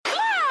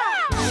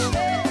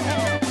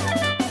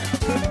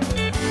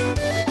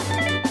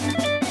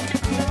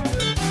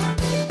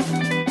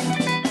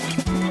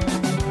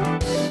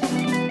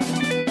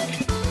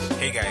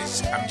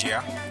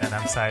And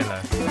I'm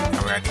Silas. And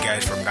we're the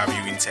guys from That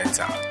Viewing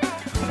Center.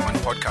 On the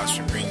podcast,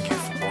 we bring you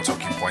football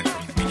talking points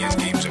from the biggest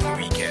games of the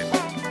weekend.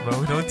 But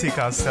we don't take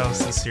ourselves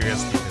so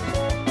seriously,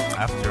 though.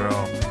 After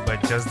all, we're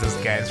just those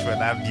guys from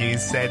That Viewing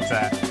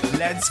Center.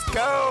 Let's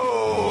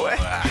go!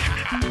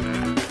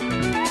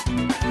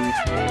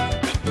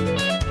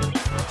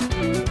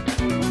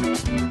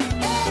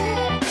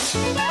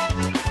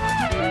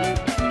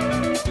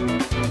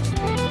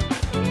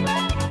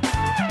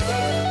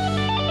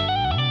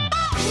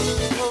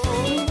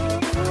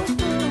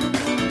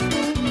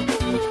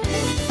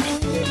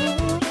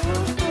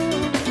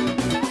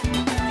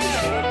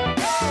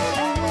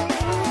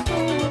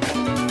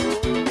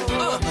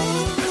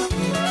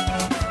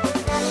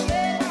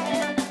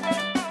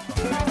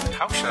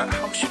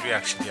 How should we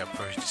actually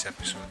approach this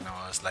episode now?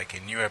 It's like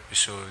a new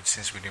episode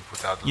since we didn't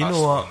put out the You last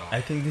know what? one.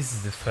 I think this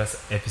is the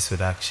first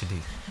episode,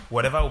 actually.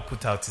 Whatever we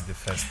put out is the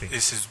first thing.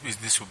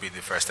 This will be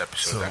the first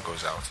episode that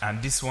goes out.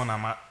 And this one,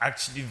 I'm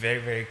actually very,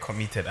 very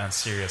committed and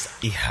serious.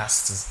 It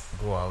has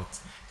to go out.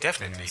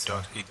 Definitely,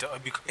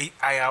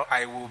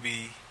 I will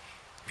be,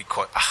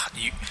 because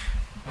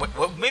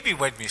maybe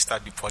when we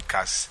start the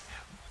podcast,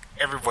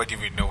 everybody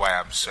will know why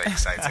I'm so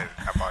excited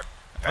about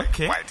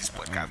why this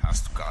podcast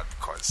has to go out,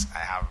 because I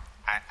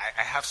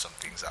have some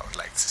things I would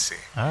like to say.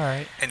 All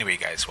right. Anyway,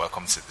 guys,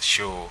 welcome to the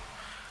show.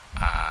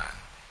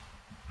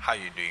 How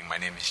you doing? My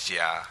name is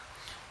Gia.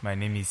 My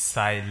name is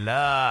Silas.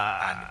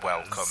 And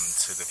welcome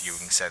to the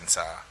Viewing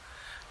Center.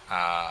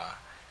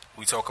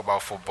 We talk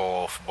about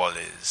football. Football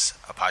is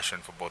a passion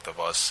for both of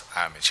us.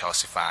 I'm a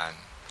Chelsea fan.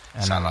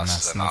 And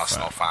Silas is an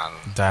Arsenal fan.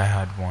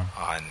 Die-hard one.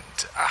 And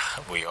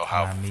we all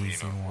have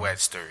weird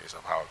stories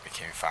of how we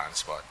became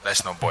fans, but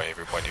let's not bore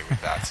everybody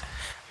with that.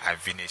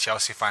 I've been a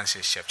Chelsea fan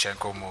since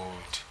Shevchenko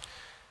moved.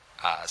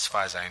 As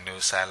far as I know,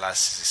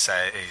 Silas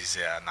is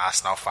an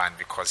Arsenal fan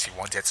because he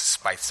wanted to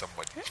spite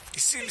somebody. It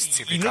seems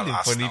typical. You know the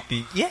Arsenal.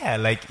 funny thing? Yeah,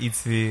 like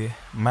it's a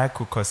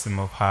microcosm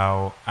of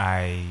how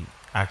I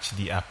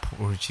actually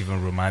approach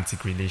even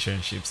romantic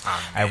relationships.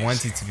 Amazing. I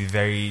want it to be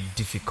very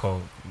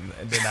difficult.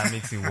 Then that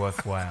makes it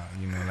worthwhile,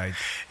 like.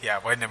 Yeah,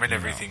 when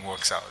everything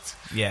works out.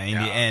 Yeah, in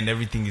the end,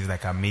 everything is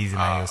like amazing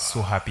and you're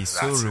so happy,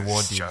 so rewarding.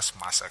 It's just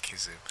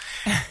masochism.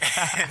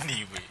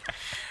 Anyway,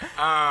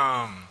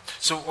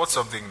 so what's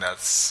something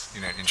that's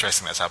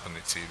interesting that's happened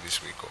to you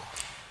this week, or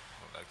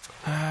would like to?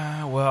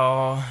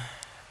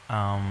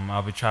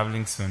 I'll be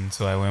traveling soon,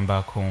 so I went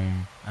back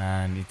home,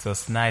 and it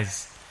was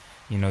nice,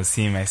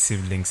 seeing my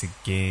siblings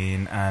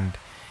again, and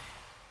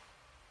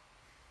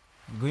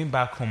going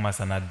back home as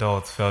an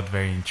adult felt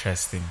very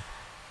interesting.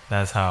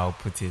 That's how I'll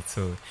put it.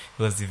 So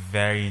it was a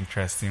very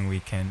interesting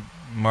weekend.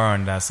 More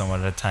on that some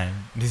other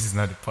time. This is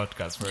not the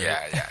podcast for it.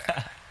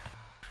 Yeah.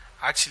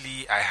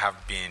 Actually, I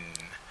have been,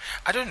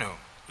 I don't know,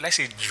 let's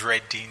say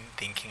dreading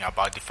thinking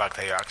about the fact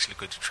that you're actually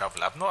going to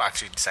travel. I've not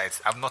actually decided,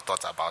 I've not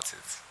thought about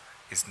it.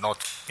 It's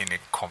not been a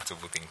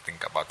comfortable thing to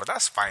think about, but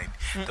that's fine.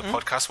 The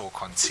podcast will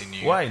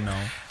continue. Why no?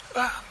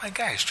 My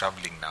guy is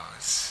traveling now.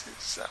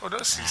 I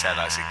don't see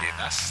Silas again.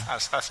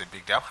 That's a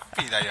big deal. I'm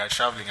happy that you're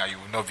traveling and you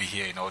will not be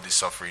here in all this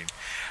suffering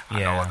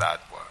and all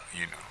that. But,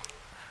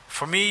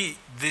 for me,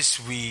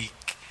 this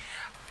week,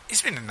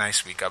 it's been a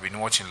nice week. I've been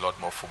watching a lot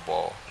more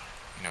football,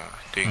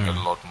 doing a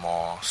lot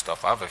more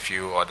stuff. I have a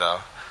few other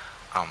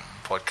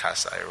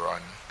podcasts I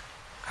run,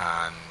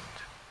 and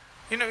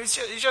it's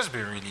just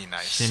been really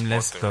nice.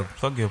 Shameless plug.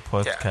 Plug your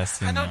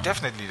podcast. Yeah. I know,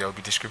 definitely there will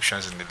be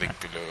descriptions in the link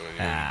below.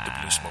 The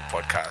Blue Smoke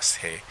podcast.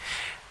 Hey,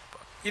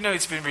 but,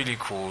 it's been really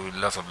cool.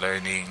 Lots of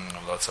learning,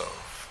 lots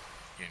of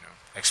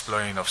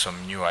exploring of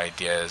some new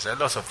ideas.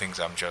 Lots of things.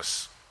 I'm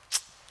just,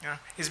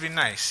 it's been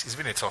nice. It's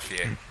been a tough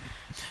year.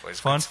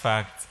 Fun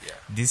fact: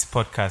 this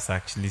podcast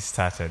actually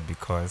started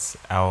because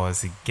I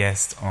was a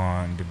guest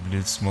on the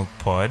Blue Smoke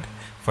pod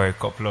for a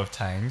couple of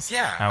times.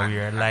 Yeah, and we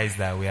realized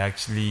that we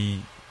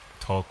actually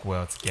talk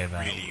well together.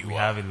 Really we well.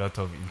 have a lot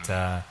of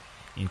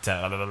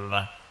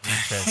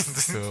interest.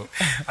 So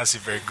that's a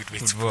very good way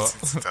to football,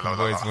 put it.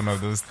 football is one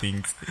of those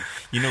things.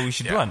 We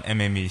should do an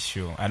MMA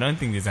show. I don't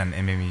think there's an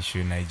MMA show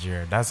in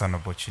Nigeria. That's an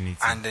opportunity.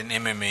 And then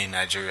MMA in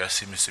Nigeria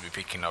seems to be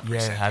picking up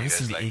recently. Have you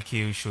seen the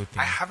AKO show thing?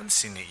 I haven't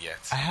seen it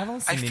yet. I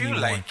haven't seen it. I feel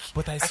like,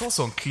 but I saw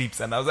some clips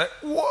and I was like,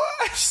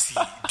 what? See,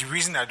 the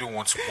reason I don't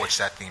want to watch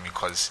that thing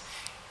because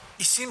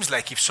it seems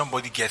like if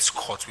somebody gets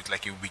caught with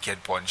like a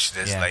wicked punch,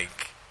 there's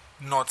like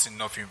not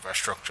enough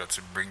infrastructure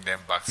to bring them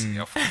back to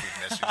their full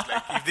fitness. It's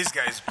like, if this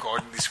guy is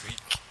gone this week,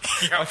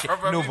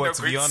 probably no, but not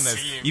to going be honest,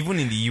 see him. even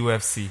in the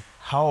UFC,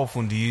 how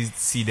often do you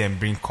see them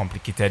bring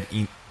complicated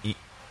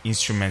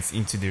instruments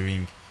into the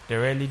ring? They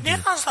rarely do. Yeah,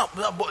 that's not,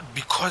 but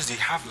because they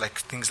have like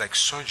things like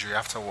surgery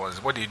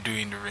afterwards, what they do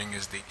in the ring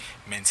is they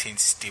maintain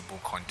stable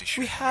condition.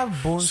 We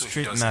have bone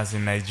straighteners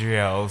in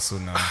Nigeria also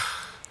now.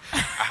 I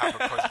have a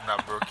cousin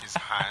that broke his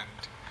hand.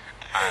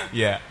 And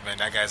man,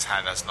 that guy's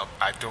hand has not.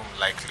 I don't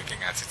like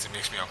looking at it. It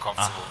makes me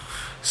uncomfortable.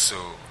 So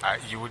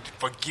you would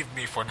forgive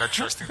me for not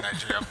trusting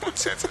Nigerian bone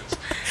setters.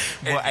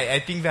 Well, I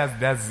think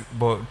that's.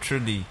 But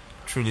truly,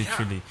 Truly,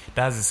 truly.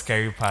 That's the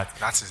scary part.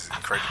 That is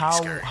incredibly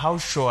scary. How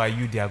sure are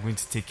you they are going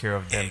to take care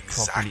of them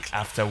properly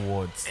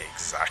afterwards?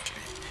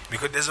 Exactly.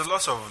 Because there's a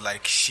lot of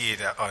like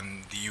shade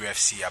on the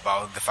UFC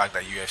about the fact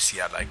that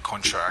UFC are like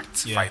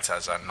contract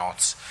fighters are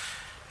not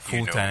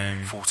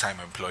full-time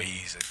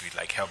employees with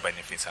like health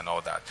benefits and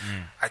all that.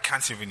 I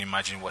can't even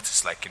imagine what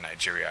it's like in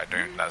Nigeria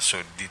doing that.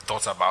 So the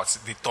thought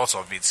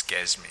of it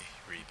scares me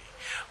really.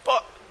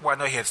 But we're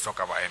not here to talk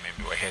about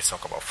MMA. We're here to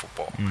talk about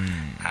football.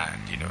 And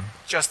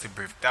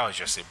that was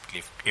just a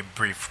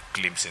brief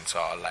glimpse into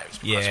our lives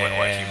because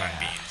we're human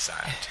beings,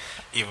 and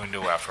even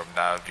though we're from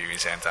that viewing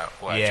center,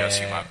 we're just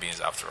human beings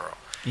after all.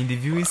 In the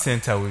viewing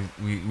center,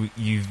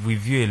 we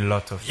view a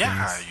lot of things.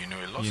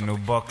 A lot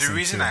of boxing. The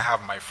reason I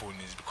have my phone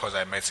is because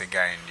I met a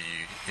guy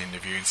in the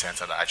viewing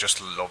center that I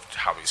just loved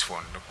how his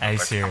phone looked. I'm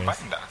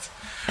buying that,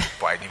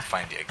 but I didn't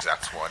find the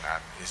exact one,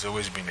 and it's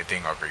always been a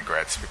thing of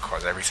regrets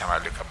because every time I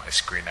look at my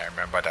screen, I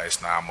remember that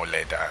it's not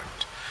AMOLED,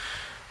 and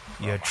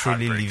you're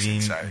truly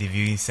living the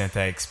viewing center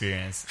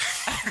experience.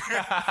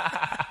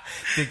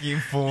 Taking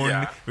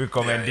phone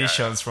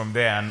recommendations from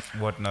there and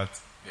whatnot.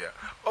 Yeah.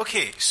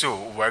 Okay,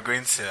 so we're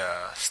going to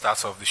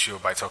start off the show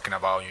by talking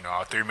about,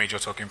 our 3 major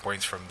talking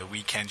points from the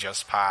weekend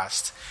just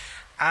passed.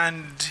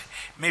 And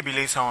maybe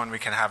later on we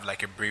can have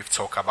like a brief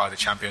talk about the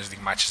Champions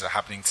League matches that are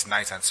happening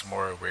tonight and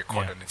tomorrow. We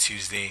record on a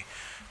Tuesday.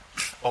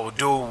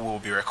 Although we'll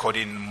be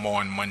recording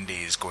more on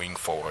Mondays going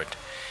forward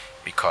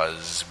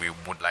because we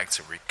would like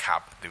to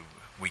recap the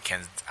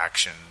weekend's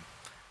action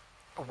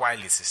while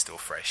it is still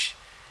fresh.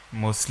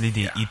 Mostly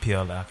the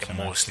EPL action.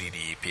 Mostly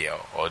the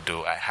EPL.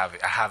 Although I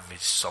have a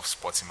soft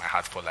spot in my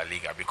heart for La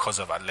Liga because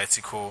of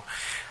Atletico,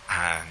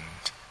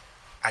 and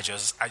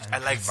I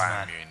like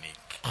Bayern Munich.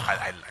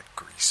 I like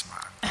Greece,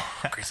 man.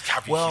 Greece.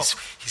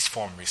 His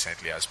form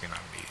recently has been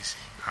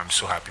amazing. I'm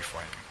so happy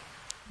for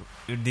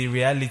him. The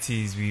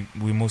reality is we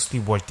mostly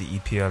watch the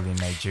EPL in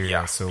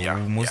Nigeria,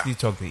 we mostly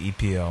talk the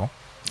EPL.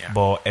 Yeah.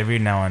 But every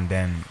now and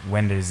then,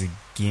 when there's a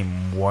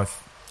game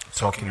worth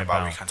talking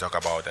about, we can talk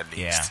about at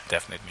least.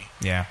 Definitely.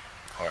 Yeah.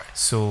 All right.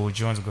 So, do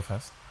you want to go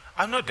first?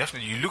 I'm not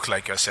definitely. You look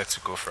like you're set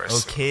to go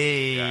first.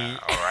 Okay. So, yeah.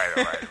 All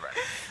right.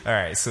 All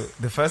right. So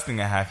the first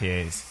thing I have here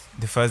is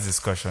the first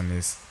discussion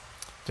is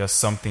just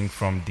something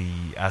from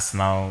the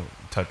Arsenal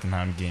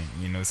Tottenham game.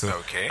 So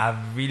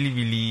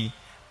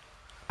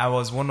I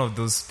was one of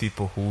those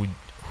people who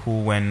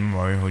when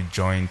Mourinho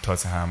joined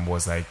Tottenham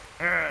was like,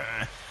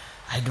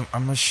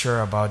 I'm not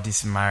sure about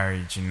this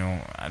marriage,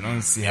 I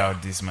don't see how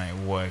this might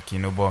work,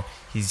 but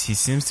he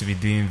seems to be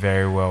doing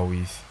very well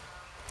with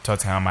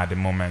Tottenham at the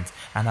moment.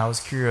 And I was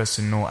curious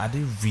to know, are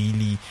they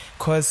really,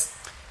 because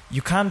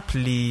you can't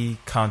play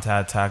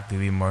counter-attack the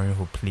way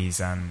Mourinho plays,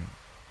 and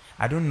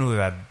I don't know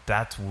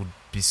that would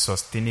be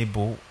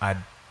sustainable at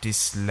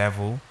this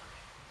level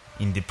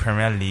in the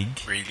Premier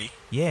League. Really?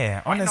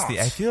 Yeah, honestly,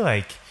 I feel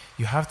like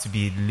you have to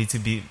be a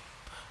little bit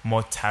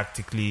more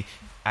tactically.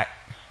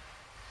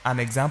 An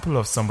example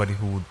of somebody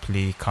who would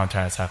play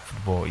counter-attack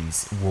football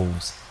is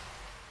Wolves.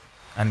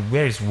 And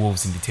where is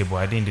Wolves in the table?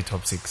 Are they in the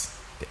top 6?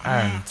 They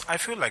aren't. I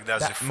feel like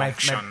that's a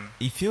function.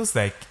 It feels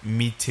like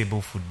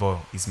mid-table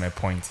football is my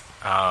point.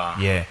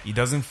 Yeah, it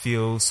doesn't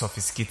feel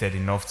sophisticated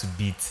enough to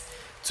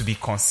be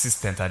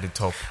consistent at the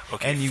top.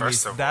 Okay,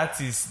 anyways,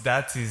 that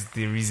is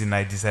the reason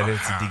I decided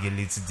to dig a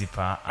little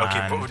deeper.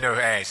 Okay, but no,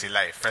 it's a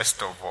lie.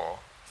 First of all,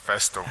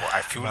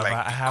 I feel like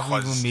I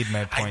haven't even made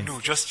my point. I know,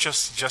 just a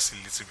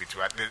little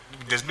bit.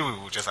 There's no way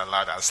we'll just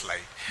allow that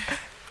slide.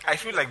 I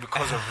feel like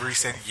because of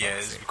recent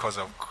years, because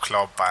of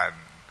Klopp and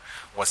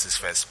what's his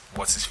face,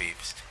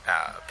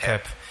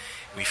 Pep,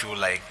 we feel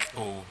like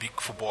big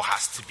football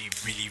has to be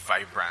really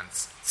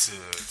vibrant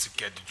to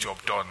get the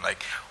job done.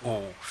 Like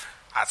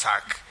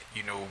attack,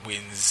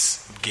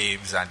 wins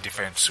games and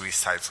different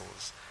Swiss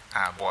titles.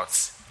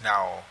 But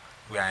now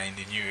we are in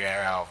the new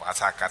era of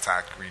attack,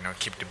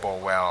 keep the ball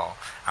well,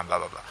 and blah,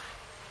 blah, blah.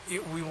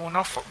 We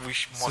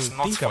must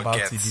not think forget. About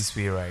it this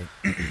way, right?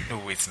 No,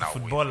 wait now.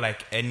 Football,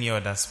 like any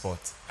other sport,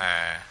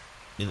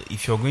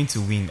 if you're going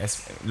to win,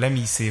 let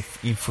me say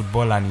in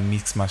football and in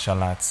mixed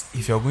martial arts,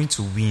 if you're going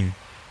to win,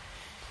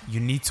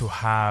 you need to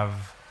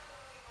have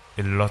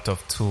a lot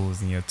of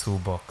tools in your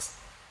toolbox.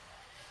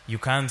 You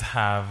can't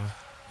have...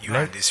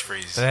 and this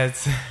phrase.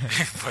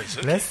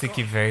 Let's take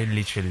it very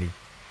literally.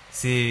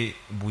 Say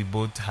we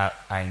both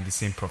are in the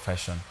same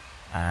profession,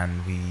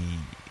 and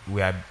we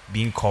are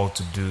being called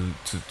to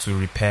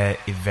repair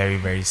a very,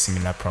 very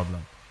similar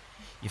problem.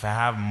 If I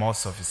have more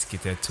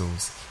sophisticated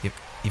tools,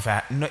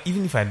 even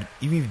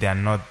if they are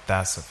not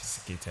that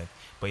sophisticated,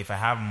 but if I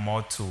have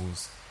more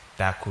tools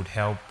that could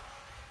help,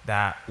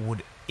 that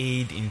would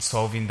aid in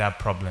solving that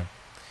problem.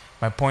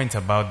 My point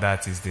about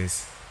that is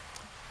this: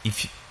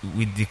 if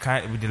with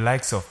the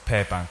likes of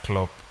Pep and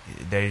Klopp,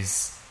 there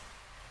is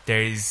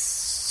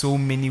so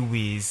many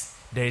ways.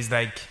 There is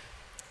there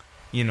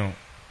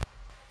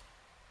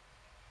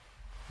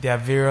are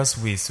various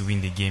ways to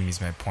win the game, is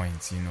my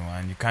point,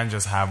 and you can't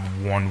just have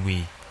one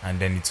way and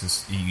then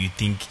you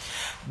think,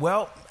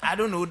 well, I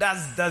don't know,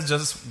 that's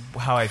just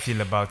how I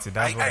feel about it.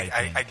 That's what I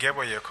think. I get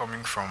where you're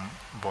coming from,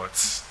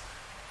 but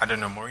I don't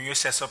know, Mourinho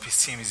sets up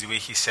his teams the way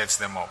he sets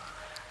them up,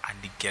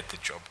 and they get the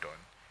job done.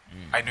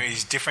 I know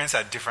it's different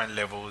at different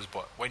levels,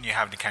 but when you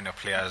have the kind of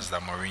players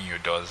that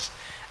Mourinho does,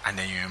 and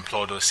then you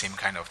employ those same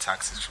kind of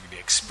tactics with the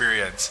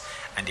experience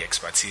and the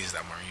expertise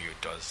that Mourinho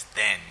does,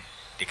 then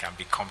they can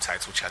become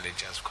title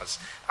challengers, because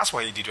that's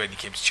what he did when he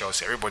came to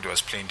Chelsea. Everybody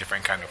was playing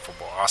different kind of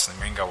football. Arsene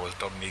Wenger was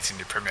dominating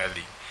the Premier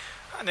League,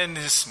 and then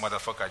this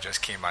motherfucker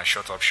just came and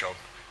shut up shop,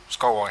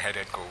 score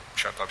one-headed goal,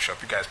 shut up shop.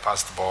 You guys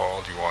pass the ball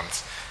all you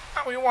want,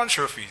 and we won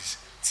trophies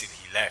till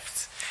he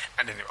left.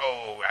 And then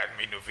I'm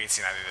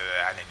innovating,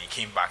 and then he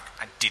came back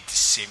and did the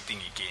same thing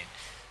again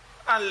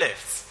and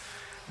left.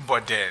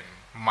 But then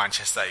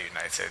Manchester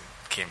United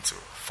came to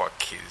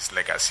fuck his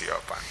legacy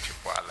up, and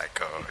people are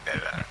like,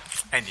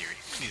 anyway,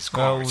 please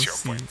go on with your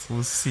point.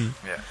 We'll see.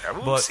 Yeah,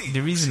 we'll but see.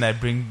 The reason I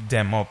bring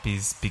them up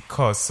is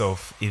because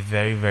of a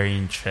very, very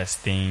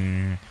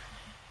interesting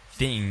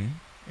thing.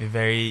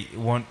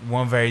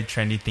 One very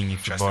trendy thing in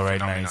football right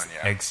now is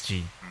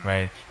XG.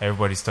 Right?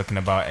 Everybody's talking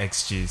about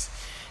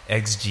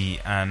XG,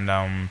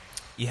 and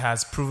it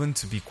has proven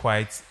to be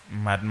quite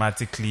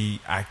mathematically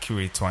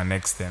accurate to an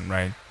extent,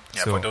 right?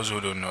 Yeah, so, for those who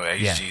don't know,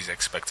 XG is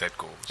expected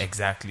goals.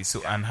 Exactly.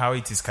 So, and how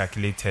it is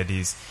calculated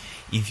is,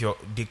 if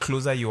the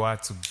closer you are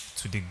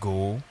to the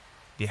goal,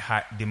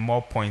 the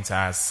more points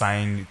are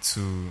assigned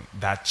to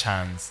that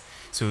chance.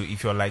 So,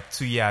 if you're like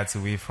 2 yards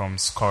away from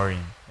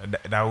scoring,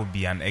 that would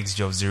be an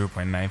XG of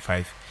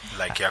 0.95.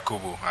 Like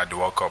Yakubu at the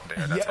World Cup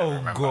there.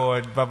 Yeah,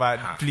 God,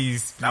 Baba,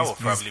 please, that would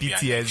please, probably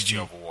PTSD. Be an XG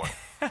of 1.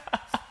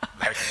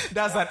 Like,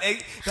 that's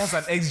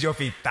an XG of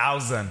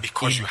 1,000.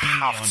 Because you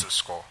have to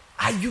score.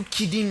 Are you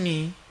kidding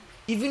me?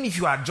 Even if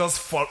you are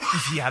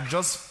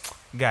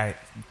guy,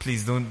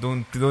 please don't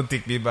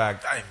take me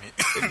back. I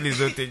mean, please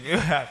don't take me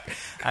back.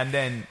 And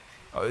then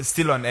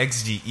still on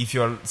XG, if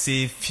you're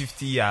say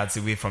 50 yards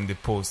away from the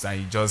post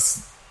and you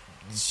just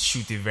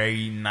shoot a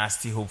very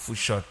nasty, hopeful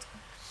shot,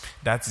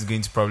 that is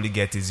going to probably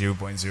get a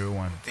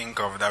 0.01. Think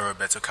of that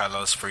Roberto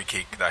Carlos free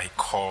kick that he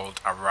called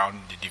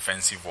around the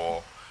defensive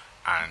wall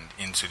and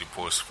into the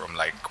post from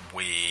like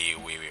way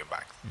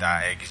back.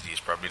 That XG is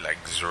probably like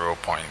 0.1,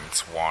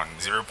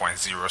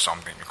 0.0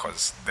 something,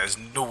 because there's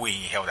no way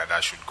in hell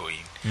that should go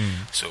in.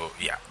 So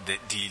yeah,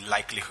 the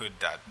likelihood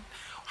that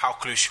how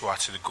close you are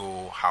to the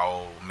goal,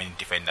 how many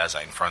defenders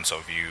are in front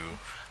of you,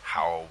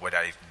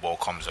 whether the ball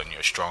comes on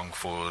your strong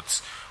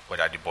foot,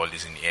 whether the ball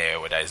is in the air,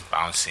 whether it's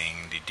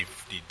bouncing,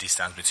 the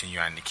distance between you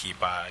and the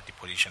keeper, the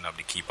position of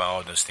the keeper,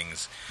 all those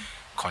things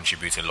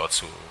contribute a lot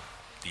to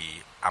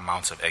the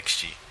amount of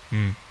XG.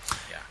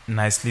 Yeah.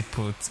 Nicely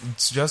put.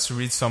 Just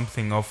read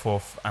something off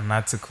of an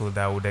article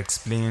that would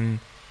explain,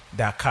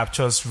 that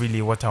captures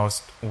really what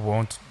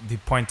the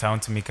point I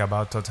want to make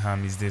about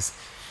Tottenham is this,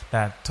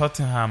 that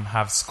Tottenham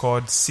have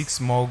scored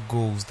 6 more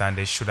goals than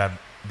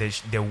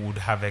they would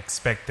have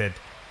expected,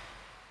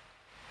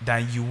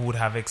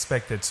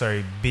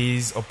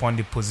 based upon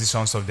the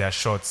positions of their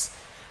shots,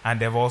 and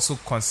they've also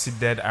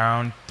considered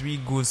around 3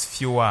 goals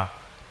fewer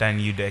than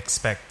you'd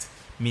expect,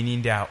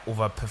 meaning they are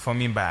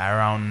overperforming by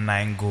around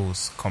 9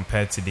 goals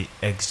compared to the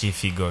XG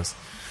figures.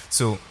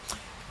 So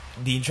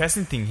the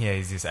interesting thing here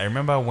is this: I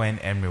remember when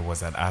Emery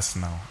was at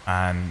Arsenal,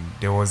 and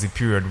there was a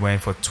period when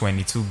for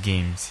 22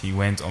 games he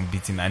went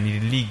unbeaten, and in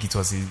the league it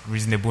was a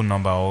reasonable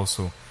number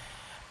also,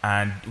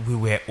 and we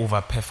were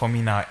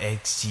overperforming our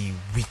XG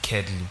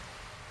wickedly.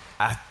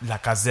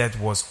 Lacazette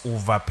was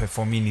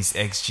overperforming his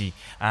XG,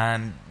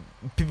 and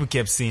people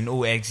kept saying,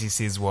 XG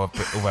says we're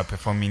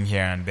overperforming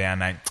here and there,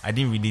 and I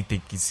didn't really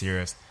take it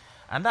serious.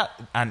 And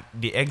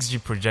the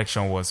XG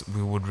projection was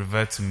we would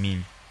revert to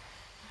mean.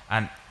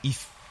 And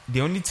if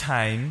the only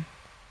time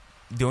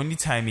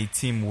a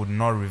team would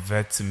not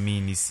revert to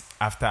mean is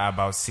after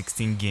about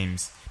 16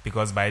 games,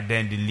 because by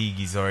then the league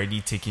is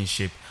already taking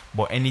shape.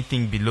 But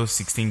anything below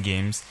 16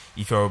 games,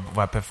 if you're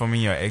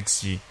overperforming your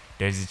XG,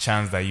 there's a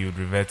chance that you would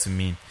revert to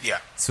mean. Yeah.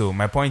 So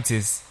my point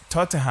is,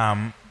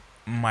 Tottenham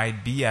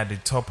might be at the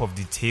top of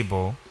the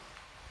table,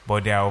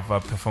 but they are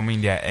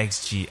overperforming their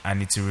XG,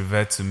 and it will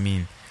revert to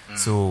mean.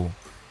 So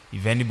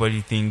if anybody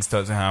thinks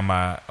Tottenham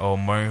or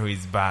Mourinho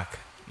is back,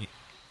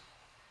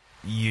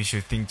 you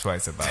should think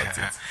twice about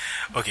it.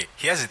 Okay,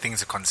 here's the thing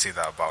to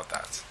consider about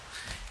that.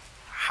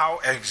 How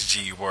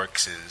XG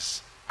works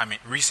is,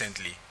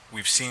 recently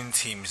we've seen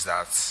teams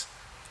that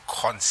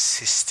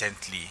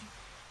consistently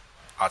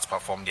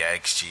outperform their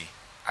XG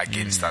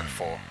against that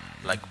form.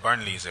 Like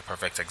Burnley is a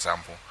perfect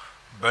example.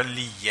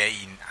 Burnley, year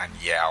in and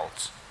year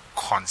out,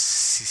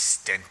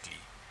 consistently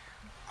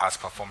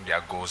outperform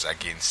their goals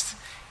against,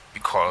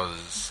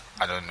 because,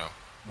 I don't know,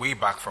 way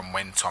back from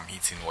when Tom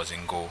Heaton was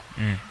in goal,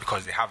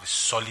 because they have a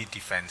solid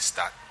defense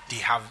that they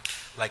have,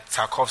 like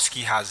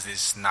Tarkowski has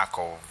this knack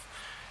of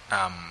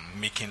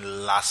making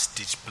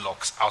last-ditch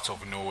blocks out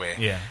of nowhere.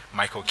 Yeah.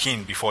 Michael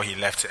Keane, before he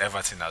left to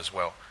Everton as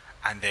well.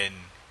 And then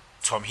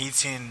Tom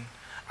Heaton,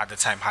 at the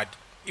time,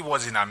 he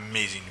was in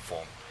amazing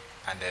form.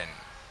 And then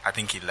I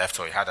think he left,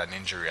 or he had an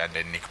injury, and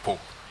then Nick Pope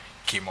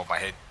came up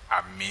ahead,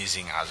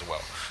 amazing as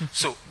well.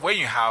 So when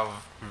you have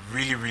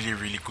really, really,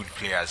 really good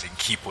players in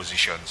key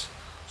positions,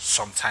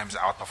 sometimes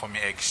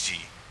outperforming XG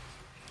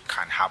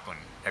can happen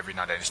every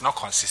now and then. It's not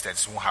consistent.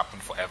 It won't happen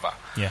forever.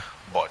 Yeah.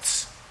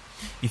 But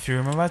if you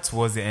remember,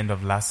 towards the end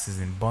of last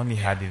season, Burnley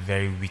had a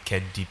very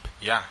wicked dip.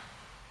 Yeah.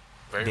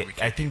 Very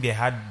wicked. I think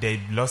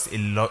they lost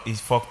a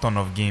fuck ton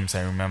of games.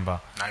 I remember.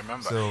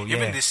 So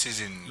even this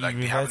season, like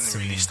they haven't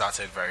really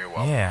started very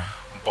well. Yeah.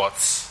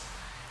 But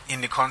in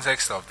the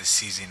context of the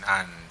season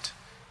and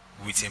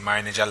with a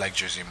manager like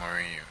Jose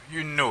Mourinho,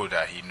 you know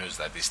that he knows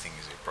that this thing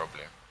is a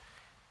problem.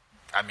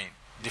 I mean,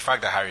 the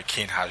fact that Harry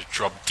Kane has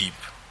dropped deep,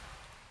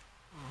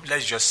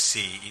 let's just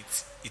say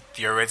it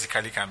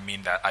theoretically can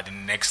mean that at the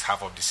next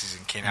half of the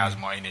season, Kane has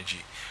more energy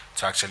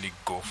to actually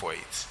go for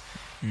it.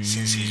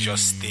 Since he's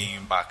just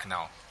staying back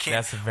now. Kane,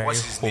 that's a very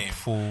what's his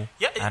hopeful name?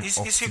 Yeah,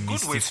 it's a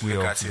good way to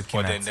look at it.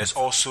 But then there's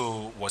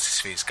also what's his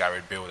face,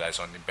 Gareth Bale, that's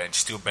on the bench,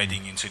 still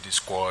bedding into the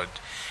squad,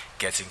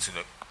 getting to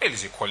the. Bale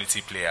is a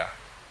quality player.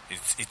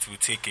 It will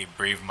take a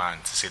brave man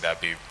to say that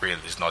Bale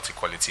is not a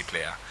quality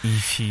player.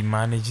 If he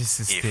manages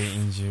to stay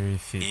injury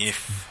fit.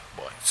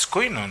 But it's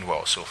going on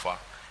well so far.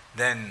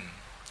 Then,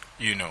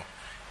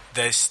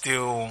 there's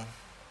still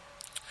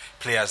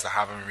players that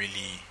haven't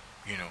really,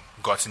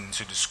 gotten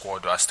into the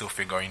squad or are still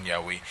figuring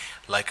their way.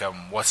 Like,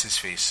 what's his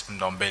face?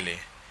 Ndombele.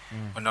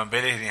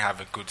 Ndombele didn't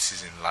have a good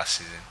season last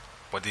season,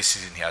 but this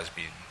season he has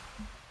been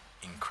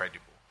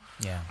incredible.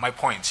 Yeah. My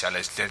point,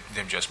 let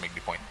them just make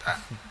the point.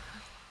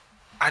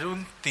 I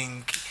don't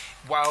think,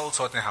 while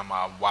Tottenham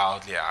are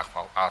wildly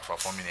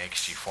outperforming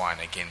XG for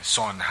and again,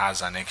 Son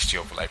has an XG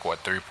of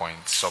 3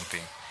 points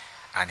something,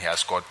 and he has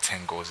scored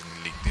 10 goals in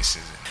the league this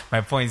season.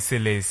 My point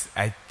still is,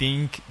 I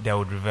think they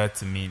would revert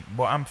to me,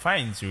 but I'm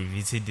fine to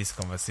revisit this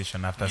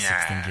conversation after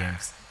 16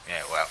 games.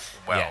 Yeah,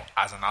 well,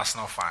 as an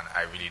Arsenal fan,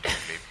 I really don't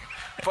blame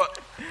you. But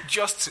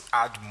just to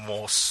add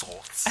more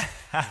salt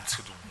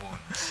into the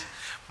wounds,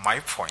 my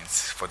point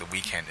for the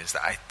weekend is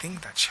that I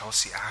think that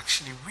Chelsea are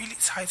actually really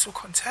title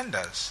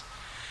contenders,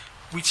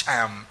 which I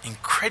am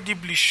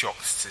incredibly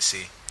shocked to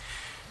say.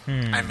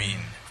 I mean,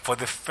 for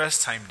the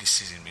first time this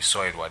season, we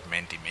saw Edouard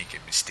Mendy make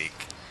a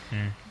mistake.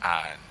 And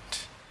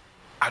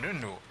I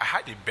don't know, I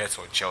had a bet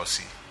on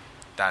Chelsea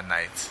that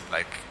night,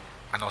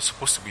 and I was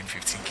supposed to win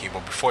 15k,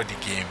 but before the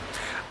game,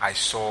 I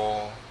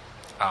saw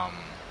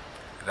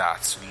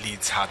that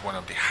Leeds had one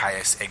of the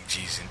highest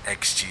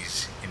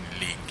XGs in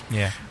the league.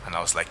 Yeah. And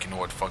I was like, you know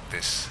what, fuck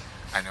this.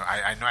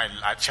 I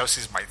know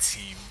Chelsea's my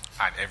team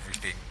and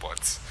everything,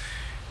 but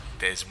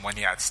there's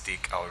money at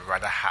stake. I would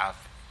rather have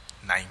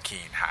 9k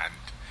in hand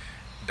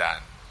than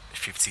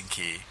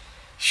 15k.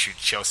 Should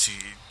Chelsea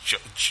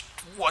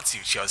what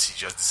if Chelsea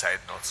just decide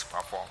not to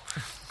perform?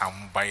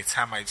 And by the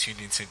time I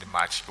tuned into the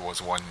match, it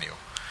was 1-0.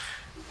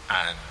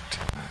 And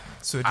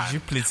so did you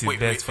place a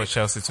bet for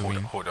Chelsea to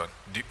win? Hold on.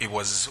 It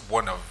was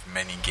one of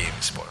many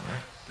games, but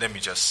let me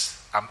just...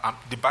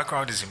 the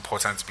background is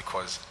important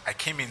because I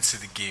came into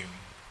the game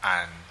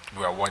and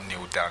we were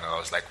 1-0 down, and I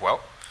was like,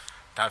 well,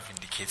 that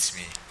vindicates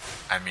me.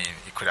 I mean,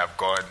 it could have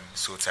gone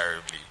so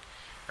terribly.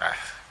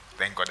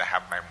 Thank God I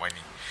have my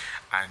money.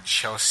 And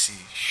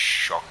Chelsea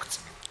shocked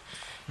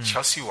me.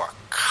 Chelsea were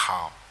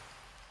calm.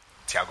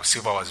 Thiago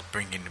Silva was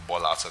bringing the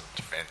ball out of the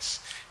defense.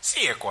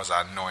 Ziyech was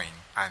annoying,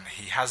 and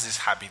he has this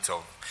habit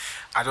of,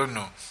 I don't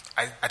know,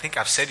 I think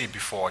I've said it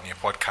before on your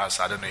podcast,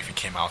 I don't know if it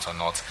came out or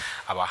not,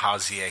 about how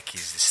Ziyech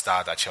is the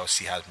star that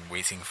Chelsea has been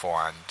waiting for,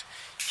 and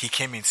he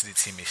came into the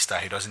team a star.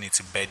 He doesn't need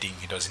to bed in,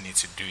 he doesn't need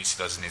to do it, he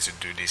doesn't need to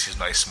do this, he's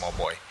not a small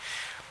boy.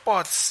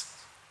 But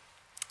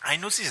I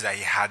noticed that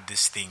he had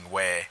this thing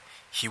where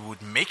he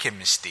would make a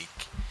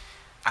mistake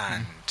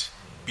and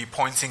be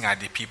pointing at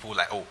the people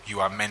like, oh, you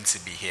are meant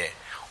to be here.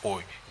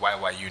 Or why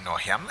were you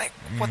not here? I'm like,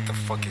 what the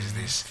fuck is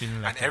this?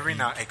 And every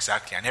now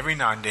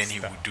and then he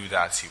would do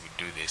that, he would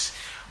do this.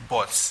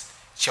 But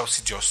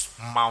Chelsea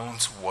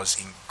Mount was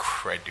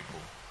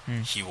incredible.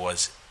 He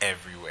was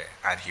everywhere,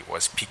 and he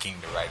was picking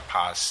the right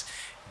pass,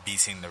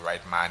 beating the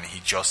right man. He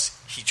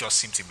just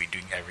seemed to be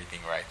doing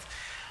everything right.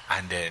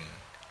 And then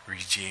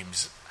Reece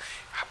James,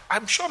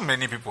 I'm sure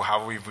many people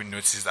have even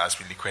noticed that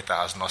Azpilicueta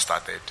has not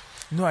started.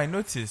 No, I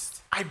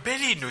noticed. I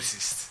barely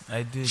noticed.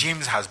 I did.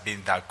 James has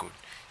been that good.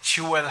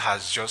 Chilwell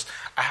has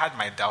I had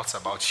my doubts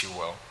about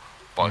Chilwell,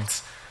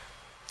 but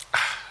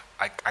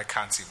I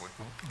can't even.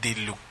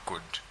 They look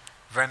good.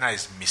 Werner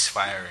is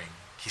misfiring.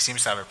 He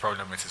seems to have a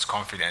problem with his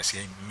confidence. He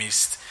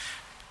missed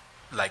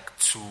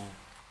 2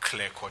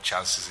 clear-cut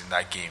chances in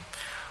that game.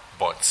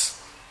 But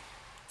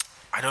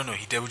I don't know.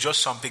 There was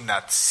just something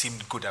that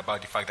seemed good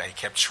about the fact that he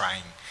kept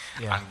trying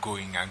and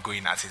going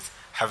at it.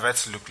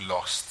 Havertz looked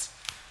lost.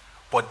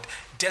 But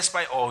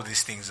despite all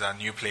these things that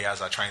new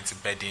players are trying to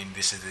bed in,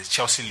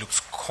 Chelsea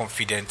looks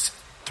confident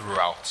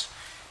throughout.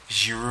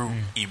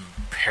 Giroud,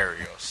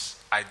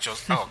 imperious.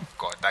 Oh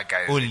God, that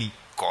guy is a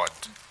god.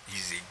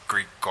 He's a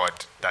Greek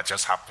god that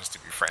just happens to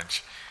be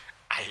French.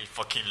 I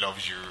fucking love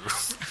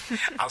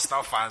Giroud.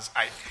 Arsenal fans,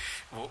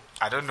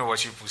 I don't know what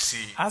people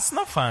see.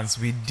 Arsenal fans,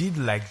 we did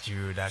like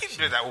Giroud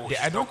actually.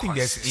 I don't think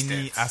there's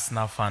any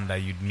Arsenal fan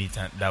that you'd meet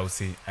that would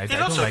say, I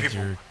don't like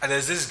Giroud. And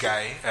there's this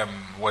guy,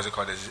 what's it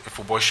called? There's a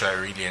football show I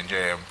really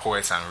enjoy,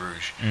 Poets and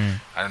Rouge.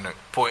 I don't know.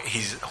 Poets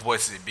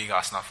is a big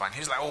Arsenal fan.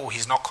 He's like, oh,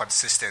 he's not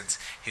consistent.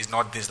 He's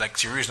not this. Like,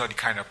 Giroud is not the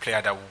kind of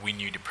player that will win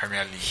you the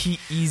Premier League. He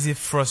is a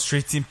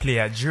frustrating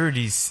player. Giroud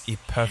is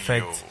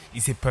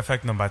a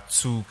perfect number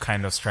 2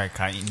 kind of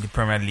striker in the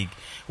Premier League.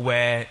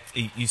 Where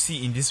you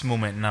see in this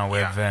moment now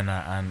where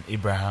Werner and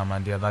Abraham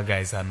and the other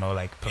guys are not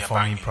like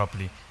performing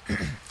properly,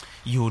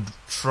 you would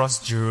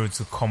trust Giroud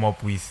to come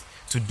up with,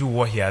 to do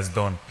what he has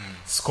done,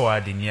 score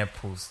at the near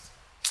post,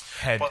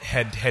 head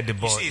the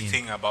ball in. You see, the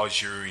thing about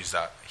Giroud is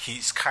that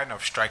his kind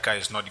of striker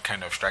is not the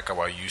kind of striker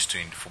we're used to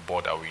in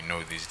football that we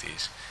know these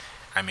days.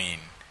 I mean,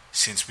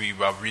 since we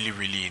were really,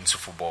 really into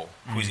football,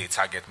 who's a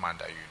target man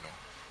that you know?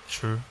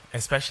 True,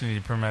 especially in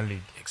the Premier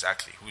League.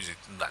 Exactly. Who's it?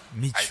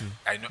 Michu.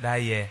 I know.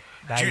 That year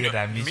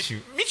Michu.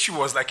 Michu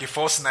was like a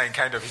false 9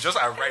 kind of. He just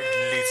arrived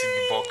late in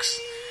the box.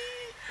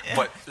 Yeah.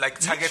 But like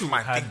target Michu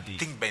man,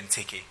 think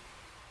Benteke.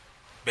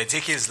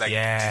 Benteke is like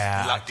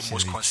the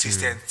most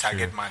consistent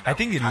target man. I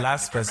think the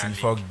last person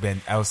before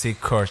Ben, I would say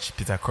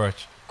Peter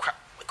Crouch.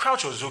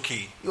 Crouch was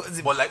okay,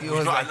 but like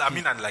I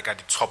mean, like at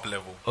the top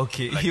level.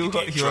 Okay, like he was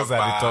at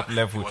the top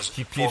level.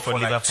 He played for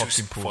Liverpool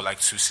for like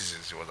 2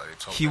 seasons. He was at the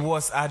top. He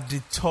was at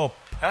the top.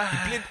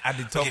 He played at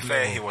the top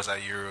level. He was at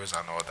Euros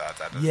and all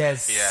that.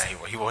 Yes. Yeah,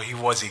 he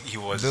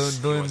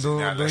was.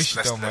 Don't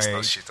shit on my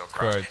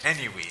Crouch.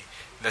 Anyway,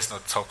 let's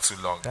not talk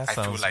too long. That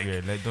sounds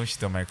weird. Like, don't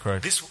shit on my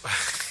Crouch.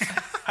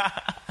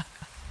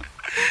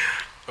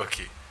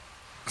 Okay.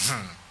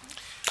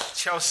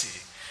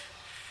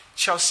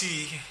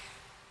 Chelsea.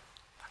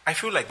 I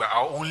feel like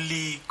our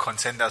only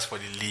contenders for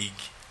the league,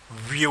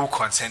 real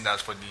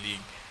contenders for the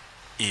league,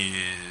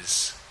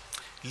 is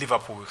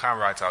Liverpool. We can't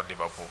write out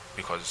Liverpool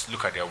because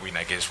look at their win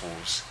against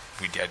Wolves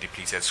with their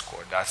depleted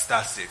squad. That's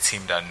the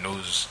team that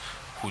knows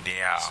who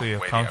they are. So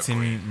you're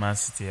counting Man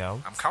City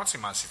out? I'm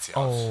counting Man City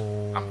out.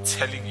 Oh, I'm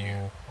telling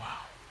you. Wow.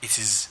 It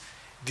is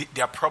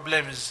their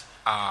problems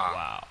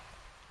are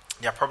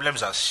their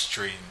problems are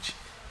strange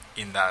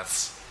in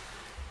that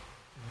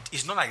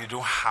it's not like they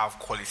don't have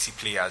quality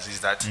players. It's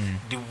that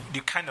the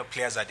kind of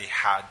players that they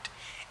had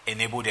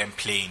enable them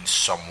play in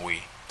some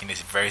way, in a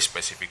very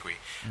specific way.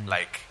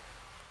 Like,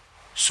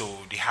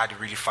 so they had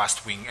really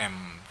fast wing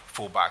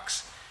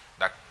fullbacks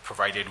that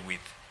provided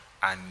width,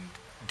 and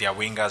their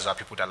wingers are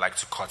people that like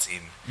to cut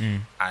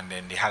in. And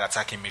then they had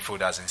attacking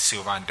midfielders in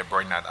Silva and De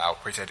Bruyne that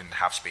operated in the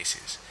half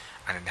spaces,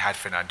 and then they had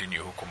Fernandinho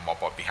who could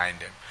mop up behind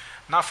them.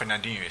 Now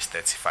Fernandinho is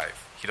 35.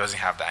 He doesn't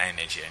have that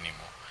energy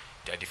anymore.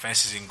 Their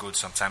defense isn't good.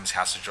 Sometimes he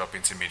has to drop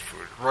into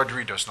midfield.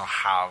 Rodri does not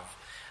have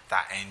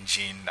that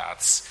engine,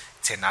 that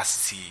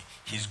tenacity.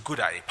 He's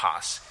good at a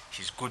pass.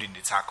 He's good in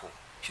the tackle.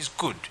 He's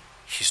good.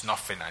 He's not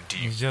Fernandinho.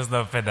 He's just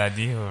not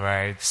Fernandinho,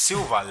 right?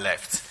 Silva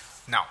left.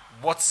 Now,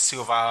 what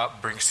Silva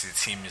brings to the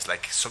team is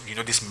like, so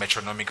this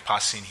metronomic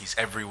passing. He's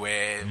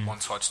everywhere. 1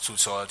 touch, 2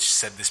 touch.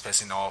 Set this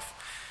person off.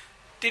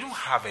 They don't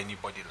have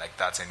anybody like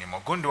that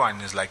anymore.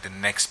 Gundogan is like the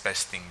next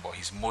best thing, but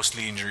he's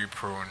mostly injury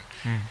prone.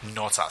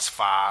 Not as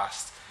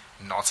fast.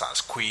 Not as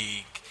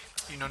quick,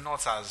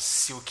 not as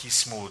silky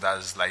smooth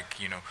as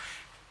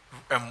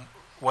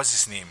what's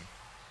his name?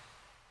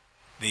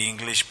 The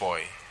English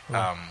boy,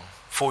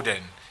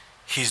 Foden.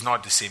 He's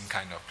not the same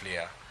kind of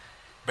player.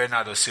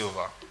 Bernardo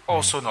Silva,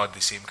 also not the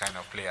same kind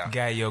of player.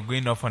 Guy, you're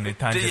going off on the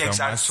tangent on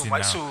Man City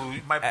now. So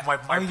my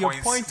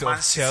point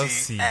of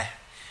Chelsea,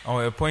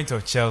 on a point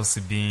of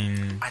Chelsea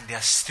being, and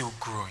they're still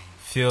growing.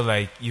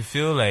 You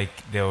feel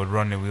like they'll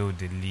run away with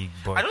the league,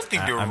 but I don't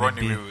think they'll run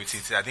away with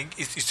it. I think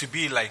it's to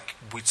be like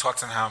with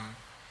Tottenham,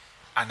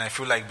 and I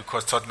feel like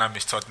because Tottenham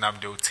is Tottenham,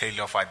 they'll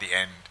tail off at the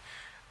end.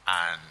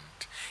 And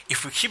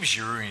if we keep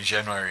Giroud in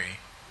January,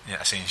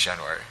 if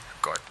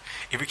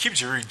we keep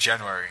Giroud in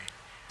January,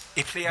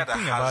 a player the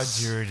thing about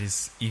Giroud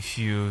is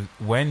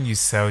when you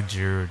sell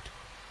Giroud,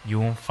 you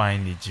won't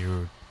find a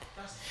Giroud.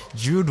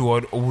 Giroud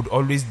would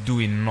always do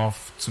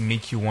enough to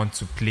make you want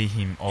to play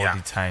him all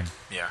the time.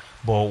 Yeah.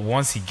 But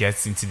once he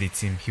gets into the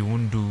team, he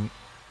won't do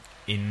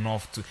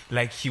enough to...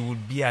 Like, he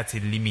would be at a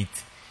limit.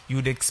 You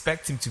would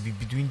expect him to be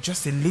doing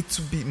just a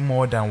little bit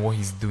more than what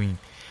he's doing.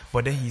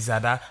 But then he's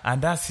at that...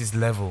 And that's his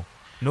level.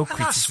 No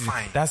criticism. That's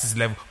fine. That's his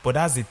level. But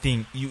that's the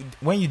thing.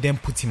 When you then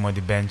put him on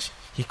the bench,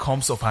 he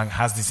comes up and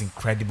has these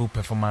incredible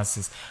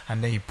performances.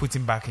 And then you put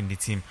him back in the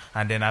team.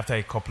 And then after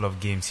a couple of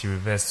games, he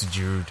reverts to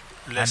Giroud.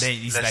 And then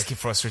it's like a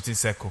frustrating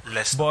circle.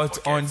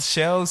 But on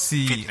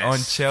Chelsea,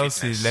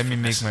 let me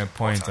make my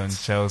point on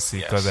Chelsea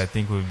because I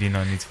think we've been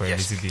on it for a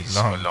little bit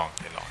long. A long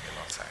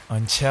time.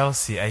 On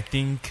Chelsea, I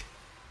think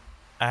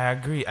I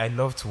agree. I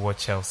love to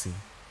watch Chelsea.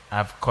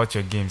 I've caught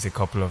your games a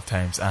couple of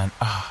times, and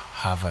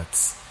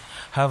Havertz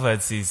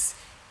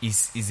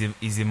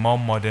is a more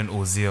modern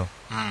Ozil.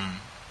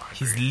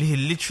 He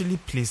literally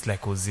plays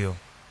like Ozil.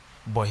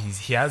 but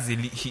he's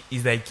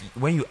like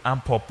when you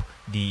amp up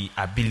the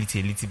ability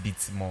a little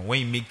bit more, when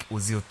you make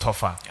Ozil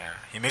tougher. Yeah,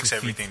 he makes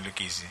everything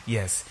look easy.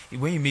 Yes,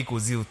 when you make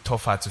Ozil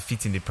tougher to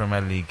fit in the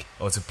Premier League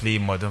or to play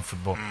modern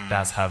football,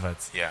 that's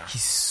Havertz. Yeah,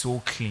 he's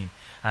so clean.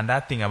 And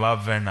that thing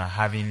about Werner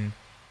having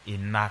a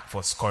knack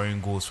for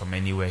scoring goals from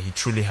anywhere, he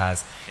truly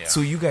has. Yeah.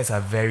 So you guys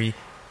are very...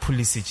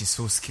 Pulisic is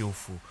so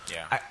skillful.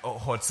 Yeah.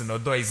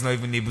 Hudson-Odoi is not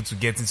even able to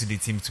get into the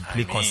team to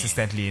play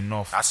consistently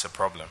enough. That's a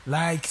problem.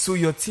 Like, so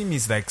your team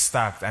is like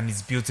stacked and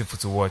it's beautiful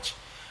to watch.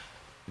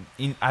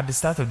 At the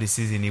start of the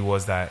season, it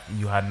was that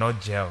you had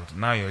not gelled.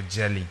 Now you're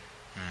gelling.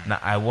 Now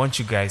I want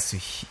you guys to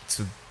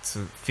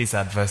face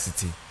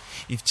adversity.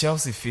 If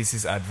Chelsea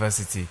faces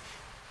adversity,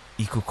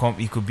 it could come.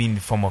 It could be in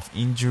the form of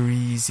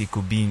injuries. It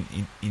could be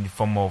in the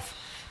form of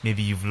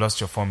maybe you've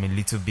lost your form a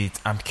little bit.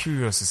 I'm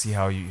curious to see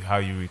how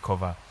you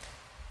recover.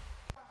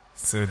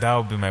 So that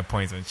would be my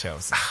point on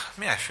Chelsea.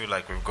 I feel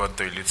like we've gone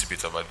through a little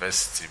bit of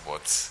adversity,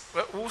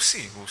 but we'll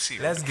see.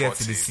 Let's get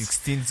to the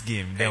 16th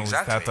game, then we'll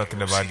start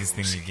talking about this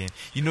thing again.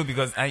 You know,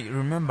 because I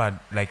remember,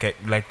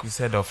 like we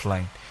said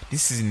offline,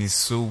 this season is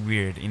so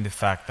weird in the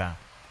fact that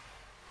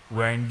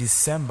we're in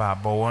December,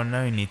 but we're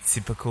not in a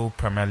typical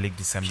Premier League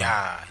December.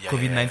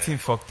 COVID-19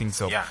 fucked things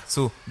up. Yeah.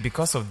 So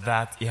because of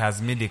that, it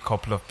has made a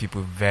couple of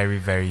people very,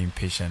 very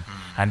impatient.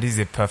 And this is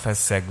a perfect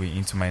segue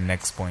into my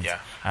next point. Yeah.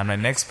 And my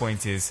next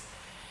point is,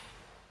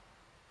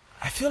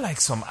 I feel like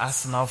some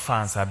Arsenal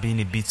fans are being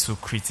a bit too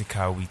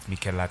critical with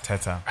Mikel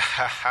Arteta.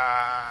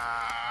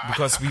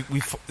 Because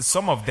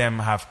some of them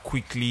have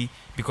quickly,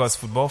 because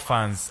football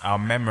fans, our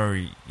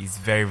memory is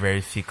very,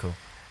 very fickle.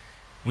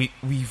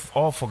 We've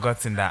all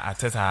forgotten that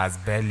Arteta has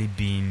barely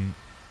been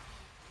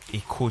a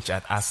coach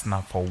at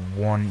Arsenal for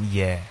 1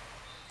 year.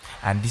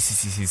 And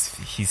this is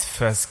his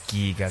first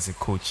gig as a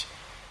coach.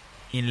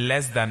 In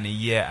less than a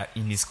year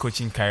in his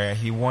coaching career,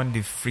 he won the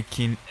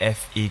freaking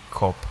FA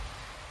Cup.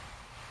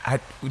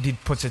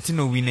 Did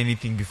Pochettino win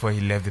anything before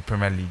he left the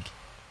Premier League?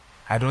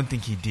 I don't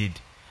think he did.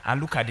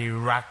 And look at the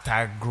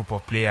ragtag group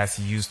of players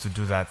he used to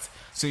do that.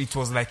 So it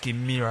was like a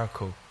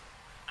miracle.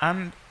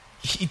 And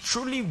it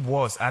truly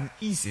was and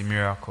is a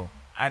miracle.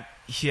 And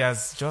he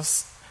has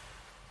just,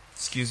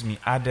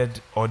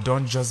 added or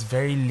done just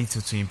very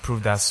little to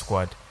improve that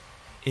squad.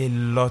 A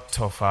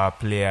lot of our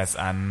players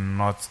are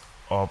not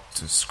up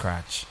to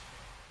scratch.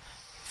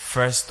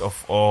 First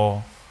of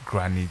all,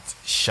 Granit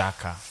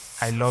Xhaka.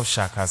 I love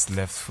Xhaka's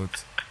left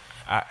foot.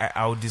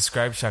 I would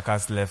describe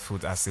Xhaka's left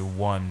foot as a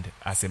wand,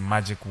 as a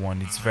magic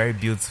wand. It's very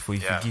beautiful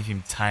if you give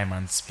him time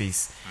and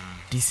space.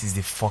 This is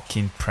the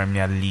fucking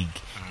Premier League.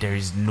 There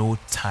is no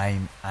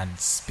time and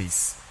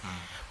space.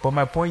 But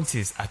my point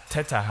is,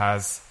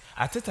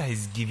 Arteta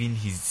is giving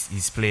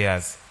his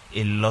players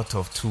a lot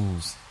of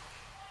tools.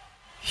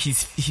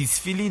 He's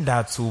filling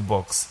that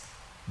toolbox,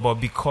 but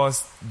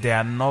because they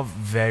are not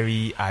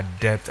very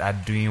adept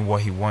at doing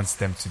what he wants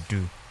them to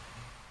do,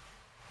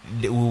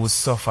 we will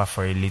suffer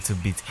for a little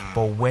bit.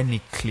 But when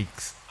it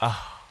clicks,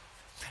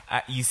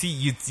 you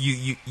see,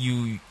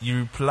 you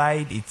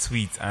replied a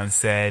tweet and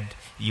said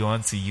you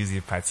want to use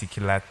a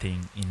particular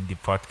thing in the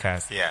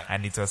podcast,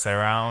 and it was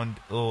around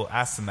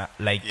Arsenal,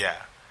 like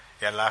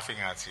they're laughing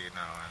at you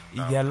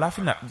now. They're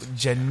laughing at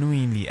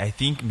genuinely. I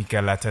think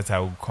Mikel Arteta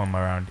will come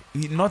around.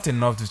 Not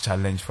enough to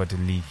challenge for the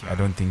league. I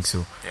don't think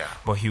so.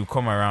 But he'll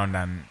come around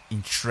and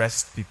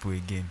interest people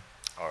again.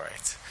 All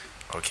right.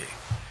 Okay.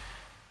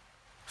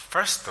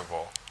 First of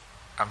all,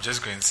 I'm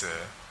just going to,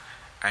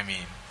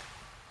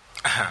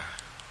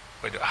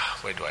 where do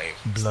I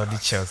bloody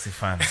Chelsea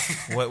fans?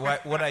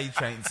 What are you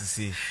trying to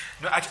say?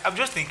 No, I'm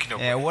just thinking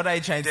of what are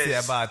you trying to say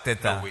about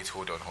Arteta? No, wait,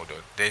 hold on.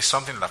 There's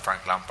something that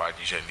Frank Lampard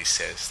usually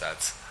says that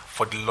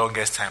for the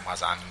longest time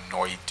has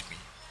annoyed me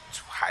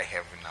to high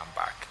heaven and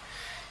back.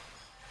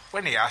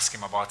 When they ask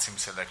him about team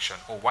selection,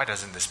 why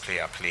doesn't this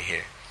player play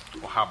here?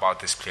 Or how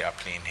about this player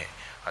playing here?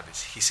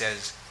 He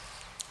says,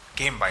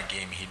 game by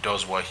game, he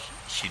does what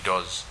he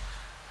does,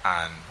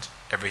 and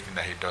everything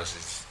that he does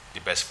is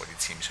the best for the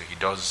team. So he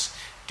does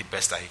the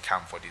best that he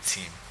can for the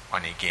team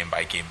on a game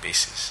by game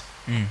basis.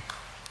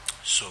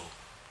 So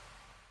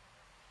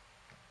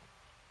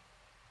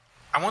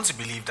I want to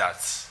believe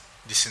that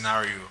the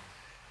scenario,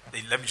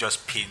 let me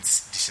just paint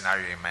the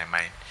scenario in my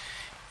mind,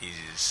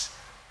 is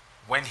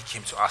when he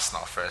came to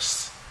Arsenal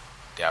first,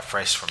 they are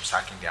fresh from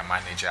sacking their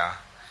manager,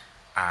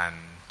 and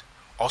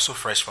also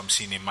fresh from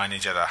seeing a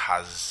manager that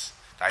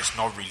is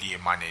not really a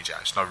manager.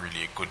 It's not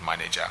really a good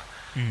manager.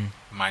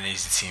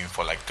 Managed the team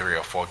for like 3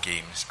 or 4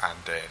 games, and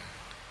then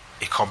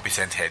a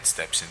competent head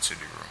steps into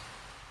the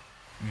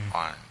room,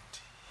 and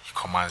he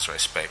commands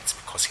respect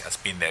because he has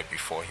been there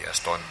before. He has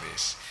done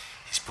this.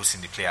 He's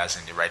putting the players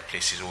in the right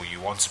places.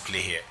 You want to play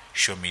here?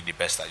 Show me the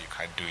best that you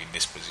can do in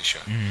this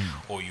position.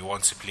 You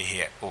want to play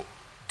here?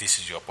 This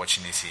is your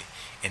opportunity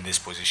in this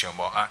position.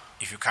 But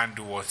if you can't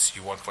do what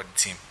you want for the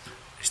team,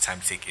 it's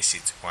time to take a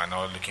seat. We're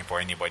not looking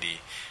for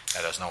anybody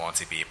that does not want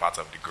to be a part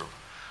of the group.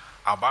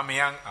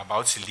 Aubameyang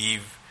about to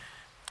leave,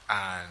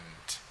 and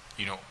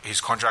his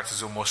contract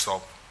is almost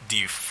up.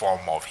 the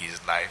form of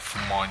his life.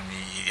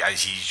 Money,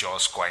 as he's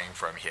just scoring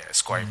from here,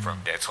 scoring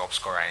from there, top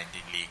scorer in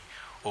the league.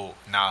 Oh,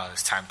 now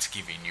it's time to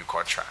give a new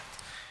contract.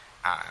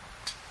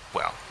 And,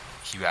 well,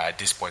 he at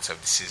this point of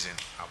the season,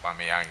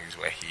 Aubameyang is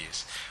where he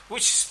is,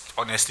 which is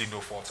honestly no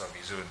fault of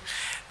his own.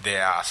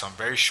 There are some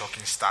very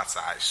shocking stats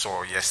that I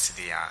saw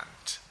yesterday,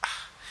 and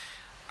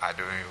I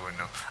don't even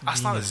know.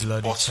 Arsenal is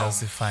bloody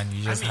Chelsea fan.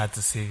 You just had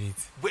to save it.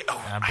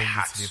 And bring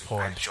it to the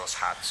pod. I just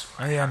had to.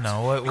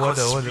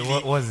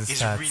 What's the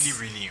stats? It's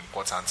really, really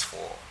important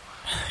for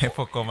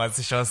for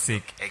conversation's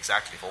sake.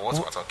 Exactly, for what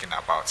we're talking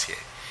about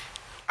here.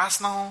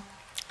 Arsenal,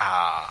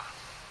 God,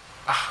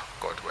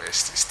 where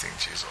is this thing,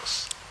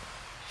 Jesus?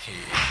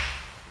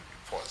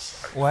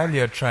 Pause. While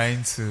you're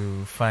trying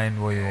to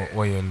find what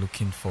you're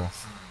looking for.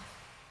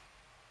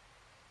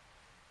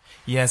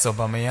 Yes,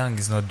 Aubameyang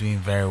is not doing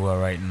very well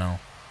right now.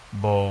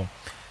 But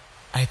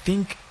I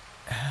think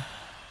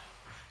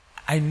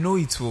I know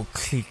it will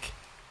click,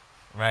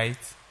 right?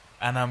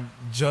 And I'm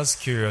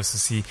just curious to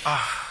see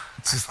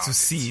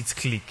see it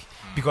click.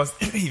 Because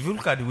if you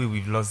look at the way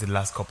we've lost the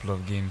last couple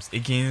of games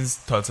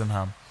against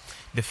Tottenham,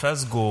 the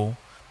first goal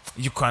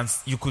you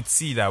could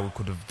see that we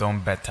could have done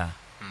better.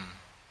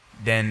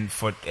 Then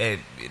for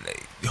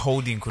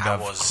Holding could have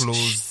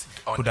closed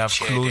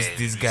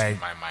this guy,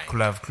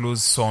 could have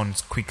closed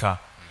Sons quicker.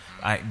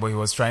 But he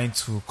was trying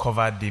to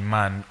cover the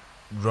man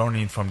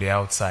running from the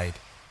outside.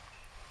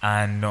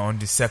 And on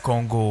the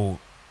second goal,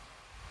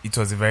 it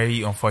was a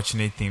very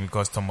unfortunate thing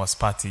because Thomas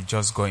Partey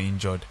just got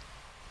injured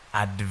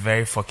at the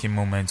very fucking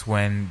moment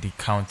when the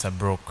counter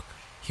broke.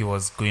 He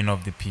was going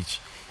off the pitch.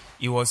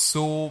 It was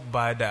so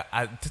bad that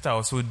Arteta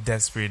was so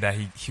desperate that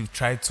he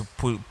tried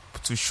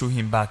to show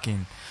him back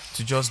in,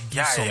 to just do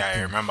something. Yeah,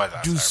 I remember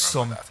that.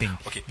 Something.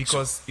 Okay,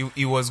 because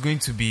it was going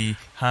to be,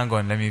 hang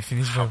on, let me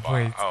finish my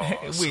point.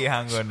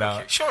 Hang on now.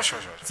 Okay. Sure.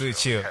 So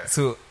chill. Okay.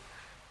 So,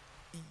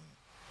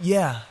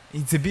 yeah,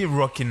 it's a bit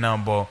rocky now,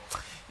 but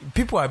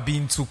people are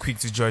being too quick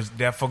to judge.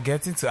 They are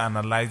forgetting to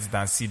analyze it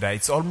and see that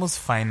it's almost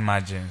fine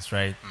margins,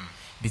 right?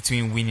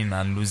 Between winning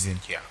and losing.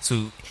 Yeah.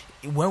 So,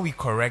 when we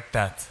correct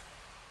that,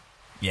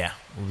 yeah,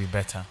 we'll be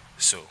better.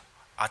 So,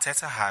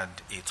 Arteta had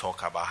a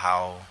talk about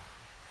how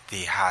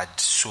they had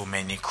so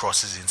many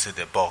crosses into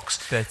the box.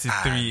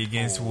 33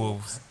 against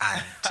Wolves.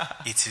 And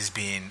it is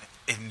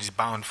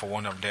bound for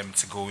one of them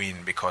to go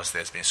in because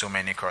there's been so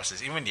many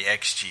crosses. Even the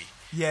XG.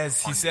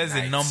 Yes, he says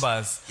the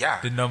numbers. Yeah.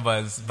 The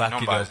numbers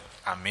back it up.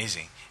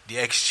 Amazing. The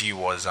XG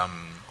was,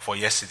 for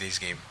yesterday's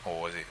game,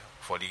 or was it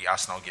for the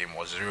Arsenal game,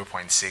 was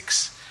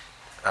 0.6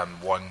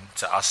 1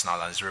 to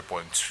Arsenal and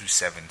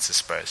 0.27 to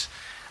Spurs.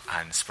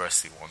 And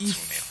Spurs won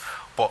 2-0.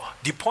 But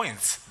the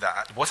point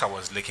that what I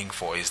was looking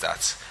for is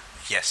that,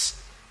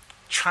 yes,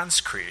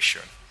 chance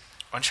creation.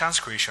 On chance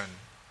creation,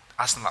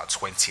 Arsenal are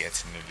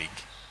 20th in the league.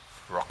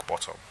 Rock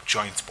bottom.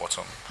 Joint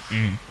bottom.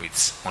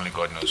 With only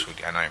God knows who.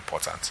 They are not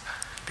important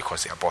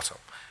because they are bottom.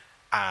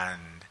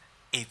 And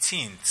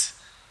 18th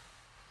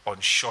on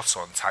shots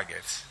on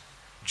target.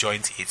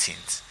 Joint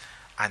 18th.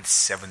 And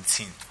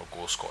 17th for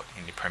goals scored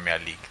in the Premier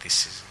League this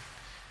season.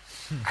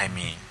 I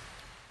mean,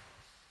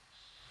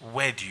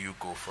 where do you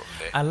go from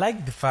there? I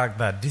like the fact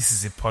that this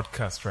is a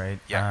podcast, right?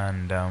 Yeah.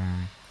 And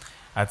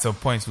at some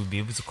point we'll be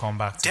able to come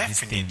back to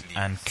this thing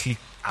and clip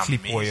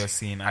what you're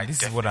saying. And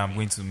this is what I'm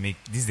going to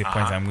make. This is the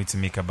point I'm going to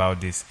make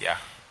about this. Yeah.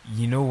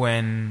 You know,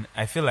 when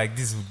I feel like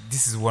this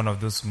is one of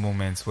those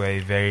moments where a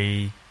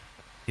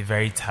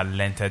very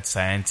talented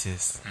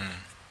scientist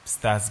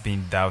starts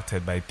being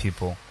doubted by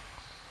people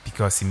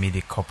because he made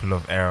a couple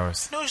of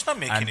errors. No, he's not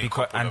making a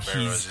couple of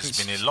errors.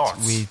 It's been a lot.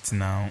 Wait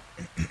now.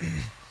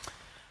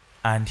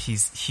 And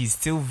he's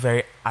still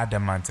very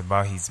adamant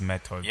about his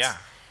methods. Yeah.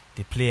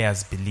 The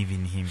players believe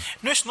in him.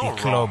 No, it's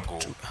not wrong.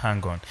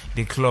 Hang on.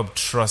 The club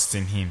trusts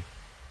in him.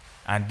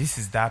 And this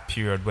is that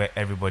period where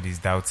everybody's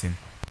doubting.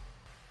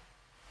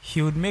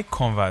 He would make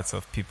converts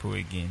of people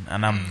again.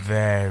 And I'm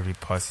very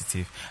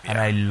positive. Yeah. And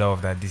I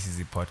love that this is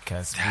a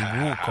podcast.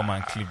 We will come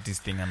and clip this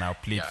thing and I'll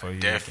play it for you.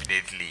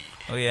 Definitely.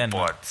 Again. Oh, yeah, no.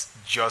 But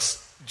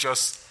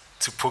just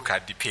to poke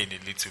at the pain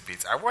a little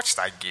bit, I watched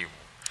that game.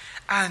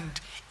 And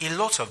a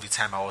lot of the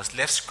time I was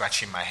left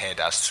scratching my head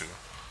as to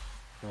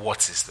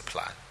what is the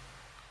plan?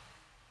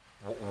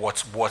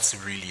 What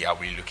really are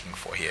we looking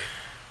for here?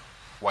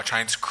 We're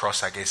trying to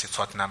cross against a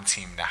Tottenham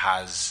team that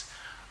has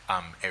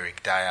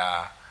Eric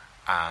Dyer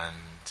and,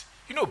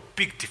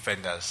 big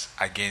defenders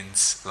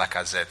against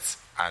Lacazette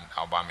and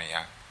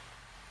Aubameyang.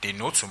 They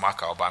know to mark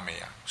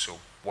Aubameyang. So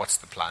what's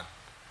the plan?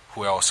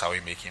 Who else are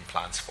we making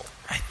plans for?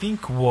 I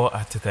think what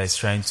Arteta is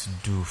trying to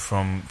do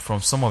from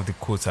some of the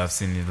quotes I've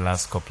seen in the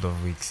last couple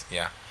of weeks.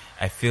 Yeah.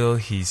 I feel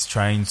he's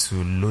trying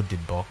to load the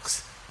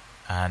box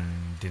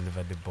and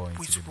deliver the ball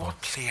into the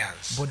box.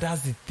 Players? But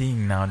that's the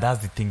thing now.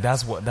 That's the thing.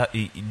 That's what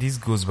this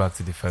goes back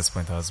to the first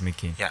point I was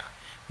making. Yeah.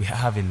 We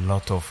have a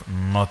lot of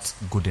not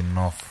good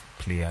enough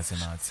players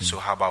in our team. So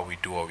how about we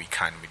do what we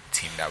can with the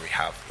team that we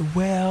have?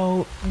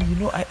 Well,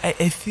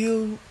 I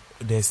feel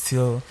there's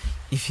still,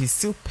 if he's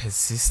still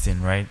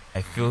persisting, right?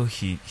 I feel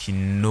he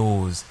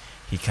knows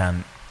he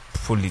can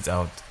pull it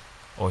out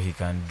or he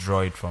can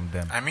draw it from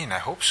them. I mean, I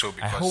hope so,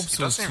 because it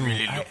doesn't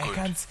really look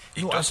good.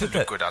 It doesn't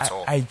look good at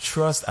all. I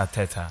trust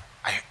Arteta.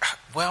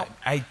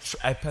 I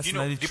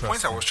personally the trust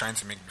point him. I was trying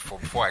to make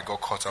before I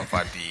got caught up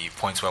at the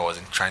point where I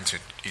wasn't trying to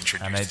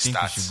introduce and I think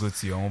stats. you should go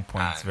to your own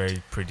point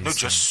very pretty soon.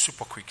 Just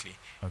super quickly.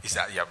 Okay.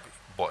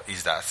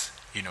 Is that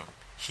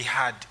he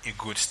had a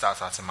good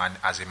start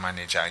as a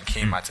manager and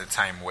came at a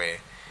time where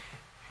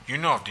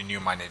of the new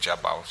manager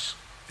about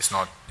it's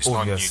not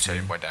new to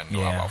anybody that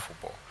know about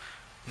football.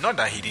 Not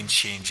that he didn't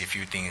change a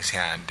few things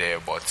here and there,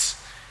 but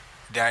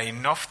there are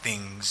enough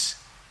things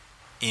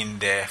in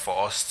there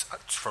for us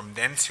from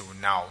then till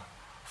now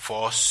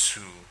for us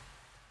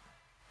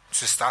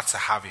to start to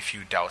have a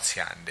few doubts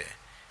here and there.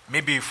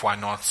 Maybe if we're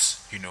not,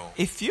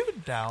 A few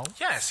doubts?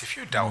 Yes, a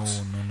few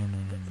doubts.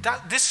 No.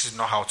 This is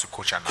not how to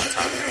coach an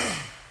attack.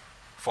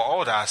 For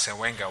all that Arsene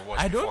Wenger was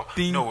I don't before.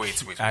 think... No,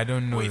 wait. I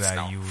don't know wait that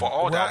now. you... For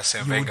all that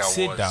Arsene Wenger was...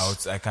 You would say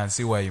doubts. I can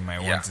see why you might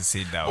want to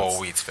say doubts.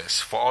 But wait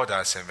first. For all that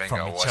Arsene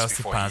Wenger was Chelsea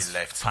before he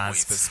left...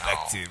 fans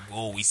perspective.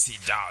 We see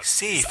doubts.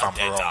 See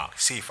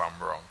if I'm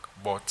wrong.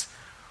 But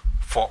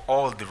for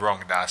all the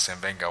wrong that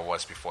Arsene Wenger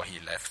was before he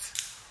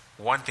left,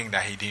 one thing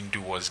that he didn't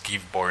do was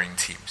give boring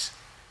teams.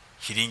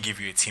 He didn't give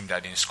you a team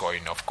that didn't score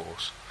enough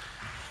goals.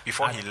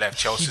 Before he left,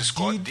 Chelsea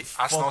scored.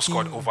 Arsenal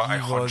scored over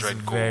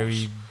 100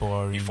 goals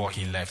before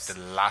he left. The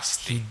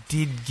last day, he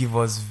did give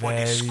us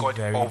he scored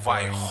very over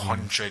boring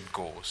 100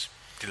 goals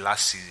the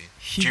last season.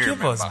 He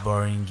gave us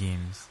boring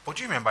games. But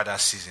do you remember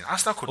that season?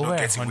 Arsenal could not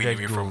get a win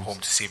away from home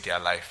to save their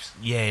lives.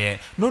 Yeah.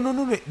 No.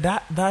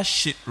 That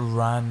shit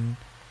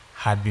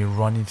had been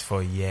running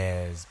for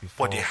years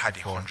before. But they had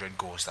 100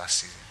 goals that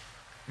season.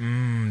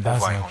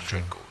 That's over not 100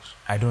 true. goals.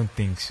 I don't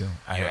think so.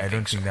 I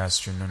don't think that's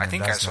true. No, I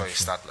think that's I saw not a true.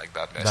 stat like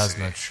that. That's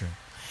not true.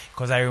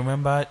 Because I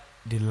remember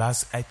the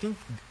last... I think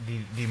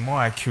the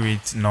more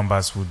accurate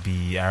numbers would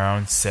be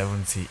around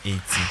 70,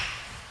 80.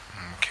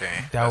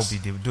 Okay.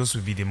 Those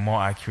would be the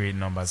more accurate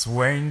numbers. We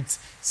weren't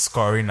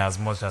scoring as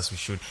much as we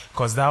should.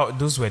 Because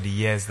those were the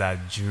years that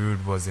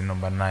Giroud was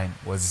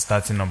the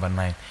starting number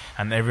 9.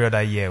 And every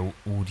other year we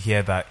would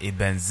hear that a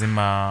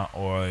Benzema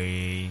or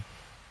a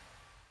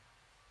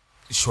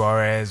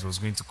Suarez was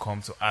going to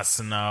come to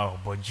Arsenal,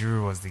 but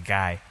Giroud was the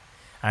guy.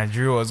 And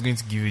Giroud was going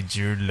to give you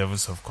Giroud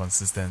levels of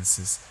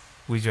consistencies,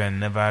 which were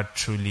never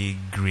truly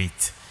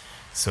great.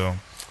 So,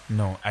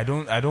 no, I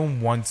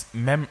don't want...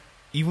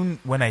 even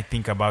when I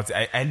think about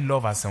it, I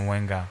love Arsene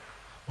Wenger,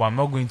 but I'm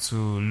not going to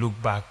look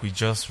back with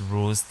just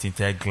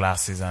rose-tinted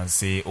glasses and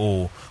say,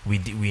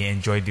 we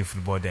enjoyed the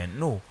football then.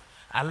 No,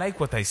 I like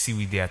what I see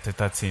with the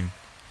Arteta team.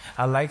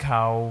 I like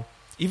how...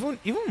 Even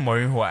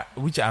Mourinho,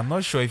 which I'm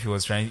not sure if he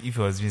was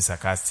being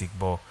sarcastic,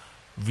 but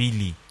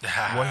really,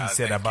 what he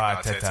said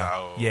about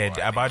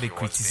Arteta, about the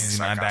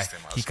criticism and that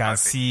he can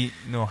see,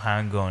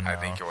 hang on now. I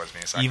think he was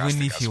being sarcastic.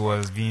 Even if he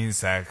was being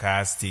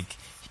sarcastic,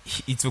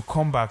 it will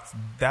come back.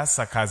 That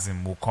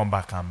sarcasm will come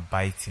back and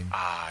bite him.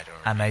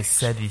 I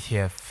said it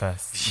here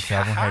first. If you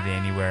haven't heard it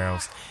anywhere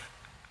else,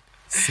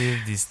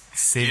 save these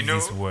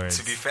words.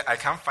 To be fair, I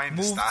can't find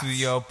the stats. Move to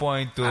your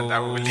point,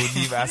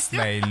 leave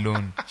Arsenal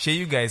alone. Sure,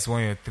 you guys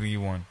won your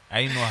 3-1.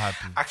 Are you not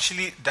happy?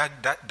 Actually,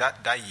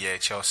 that year,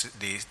 Chelsea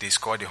they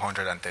scored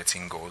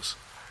 113 goals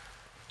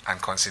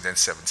and conceded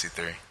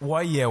 73.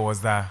 What year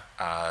was that?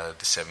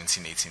 The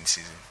 17-18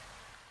 season.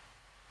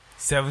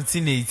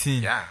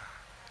 17-18? Yeah.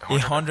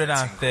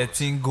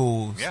 113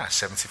 goals. Yeah,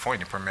 74 in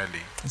the Premier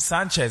League.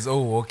 Sanchez,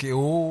 okay.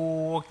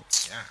 Yeah.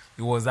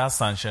 It was that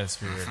Sanchez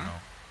period now.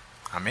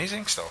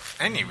 Amazing stuff.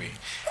 Anyway,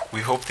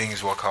 we hope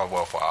things work out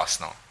well for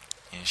Arsenal.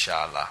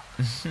 Inshallah.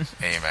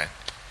 Amen.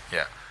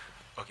 Yeah.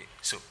 Okay,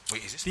 so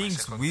wait, is this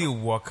things will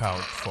work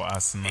out for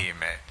Arsenal?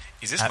 Amen.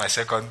 Is this my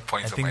second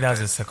point? I think that's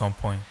the second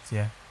point.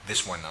 Yeah.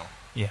 This one now.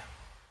 Yeah.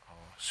 Oh,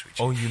 sweet.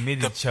 Oh, you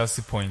made the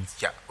Chelsea point.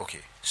 Yeah.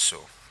 Okay.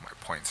 So my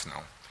point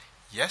now.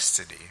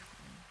 Yesterday,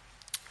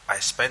 I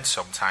spent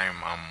some time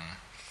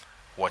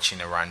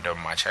watching a random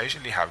match. I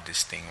usually have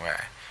this thing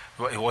where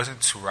it wasn't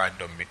too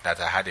random that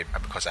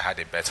because I had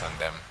a bet on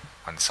them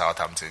on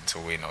Southampton to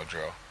win or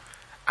draw.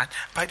 And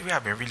by the way,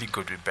 I've been really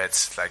good with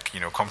bets. Like,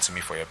 come to me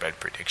for your bet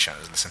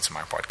predictions. Listen to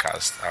my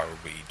podcast. I'll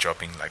be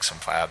dropping like some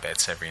fire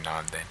bets every now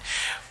and then.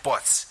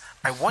 But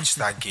I watched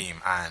that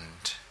game,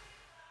 and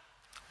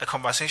the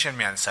conversation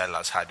me and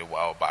Silas had a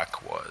while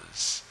back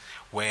was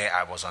where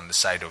I was on the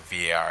side of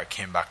VAR,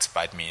 came back to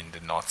bite me in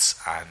the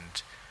nuts,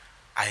 and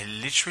I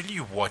literally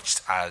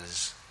watched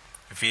as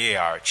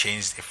VAR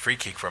changed a free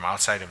kick from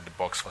outside of the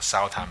box for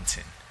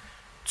Southampton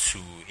to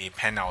a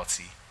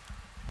penalty,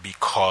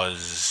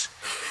 because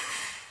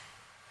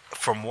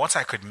from what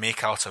I could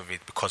make out of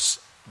it, because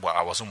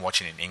I wasn't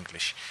watching in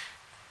English,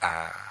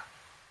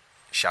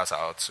 shout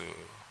out to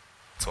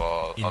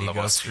all of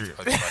us illegal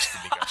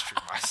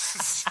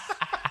streamers.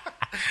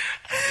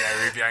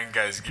 The Arabian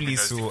guys giving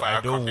us the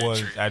fire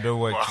commentary. I don't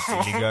watch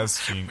illegal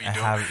stream. I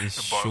have a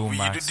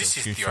Showmax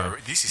subscription.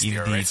 This is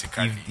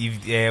theoretical.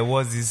 If there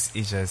was this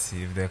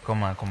HSC, if they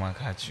come and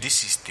catch you.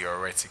 This is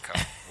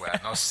theoretical. We are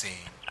not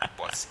saying,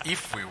 but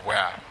if we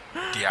were,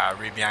 the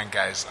Arabian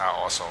guys are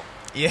awesome.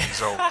 Yeah.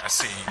 Is all we're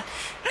saying.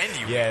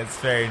 Anyway. Yeah, it's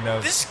fair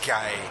enough. This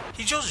guy,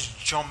 he just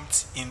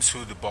jumped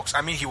into the box.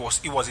 I mean, it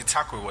was a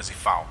tackle, it was a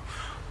foul.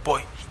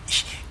 But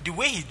the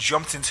way he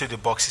jumped into the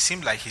box, it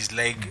seemed like his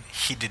leg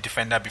hit the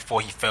defender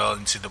before he fell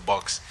into the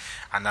box.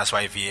 And that's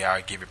why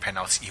VAR gave a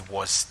penalty. It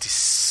was the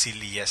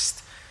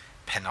silliest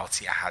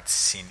penalty I had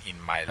seen in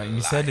my life.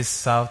 You said it's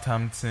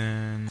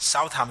Southampton,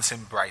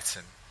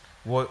 Brighton.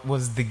 What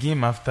was the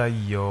game after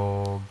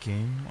your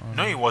game?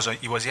 No, it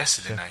wasn't. It was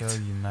yesterday Sheffield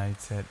night.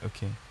 United.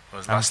 Okay. It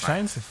was I'm last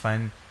trying night. to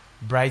find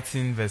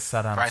Brighton versus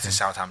Southampton.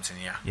 Southampton,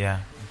 yeah. Yeah.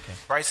 Okay.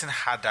 Brighton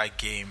had that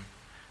game,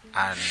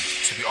 and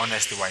to be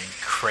honest, they were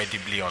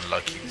incredibly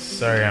unlucky.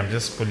 Sorry, I'm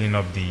just pulling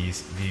up the.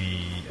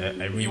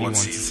 I really want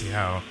to see see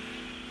how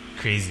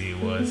crazy it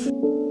was.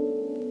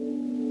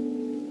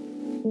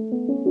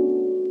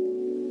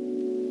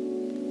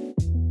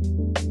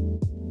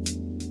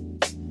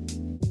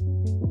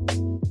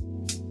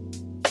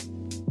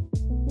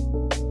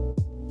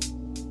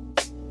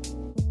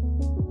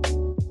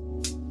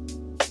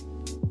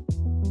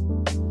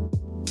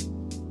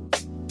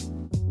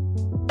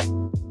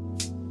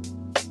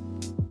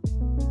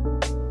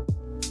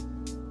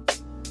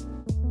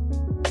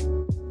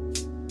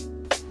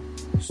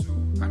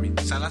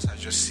 Salas has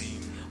just seen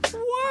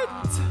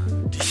What?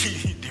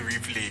 the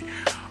replay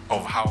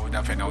of how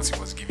that penalty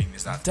was given.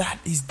 That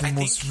is the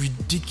most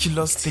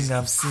ridiculous thing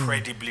I've seen.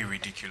 Incredibly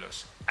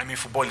ridiculous. I mean,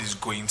 football is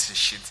going to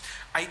shit.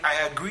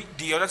 I agree.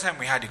 The other time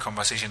we had the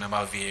conversation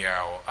about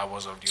VAR, I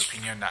was of the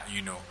opinion that,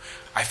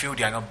 I feel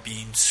they are not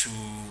being too...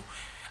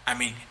 I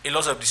mean, a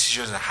lot of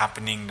decisions are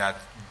happening that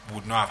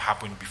would not have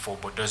happened before,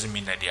 but doesn't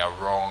mean that they are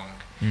wrong.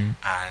 And,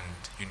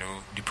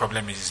 the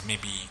problem is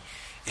maybe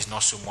it's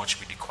not so much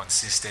with the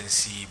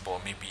consistency,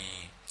 but maybe,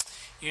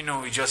 we're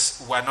not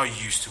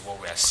used to what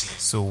we are seeing.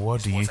 So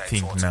what do you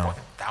think now? But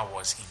that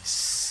was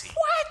insane.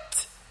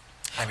 What?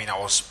 I mean, I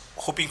was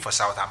hoping for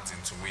Southampton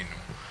to win,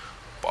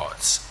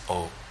 but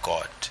oh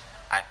God,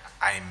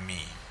 I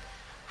mean,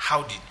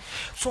 how did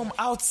from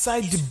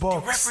outside the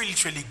box? The referee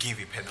literally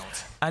gave a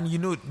penalty,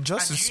 and to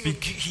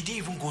speak, he didn't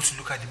even go to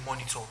look at the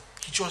monitor.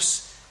 He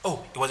just,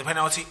 it was a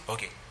penalty.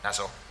 Okay, that's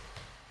all.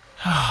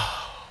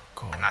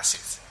 God. And that's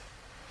it.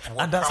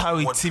 And that's how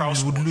a team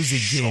would lose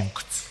a game.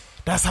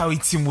 That's how a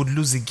team would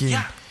lose a game.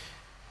 Yeah.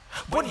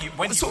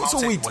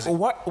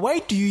 Why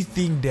do you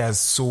think there's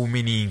so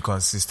many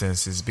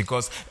inconsistencies?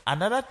 Because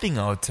another thing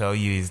I'll tell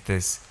you is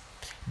this: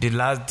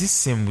 this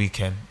same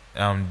weekend,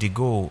 the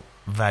goal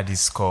Vardy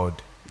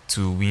scored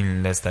to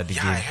win Leicester the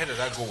game. I heard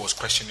that goal was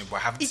questionable.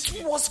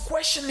 It was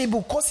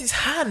questionable because his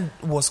hand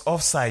was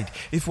offside.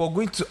 If we're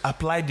going to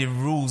apply the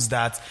rules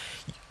that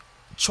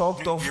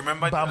chalked off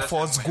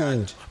Bamford's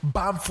goal.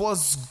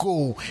 Bamford's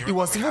goal. It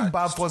was even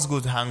Bamford's goal.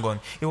 Hang on.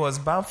 It was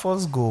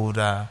Bamford's goal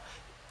that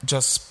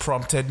just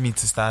prompted me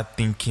to start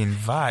thinking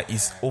VAR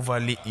is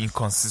overly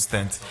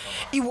inconsistent.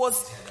 It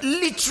was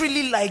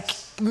literally like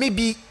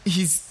maybe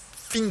his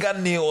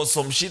fingernail or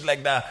some shit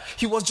like that.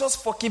 He was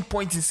just fucking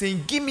pointing,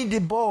 saying, "Give me the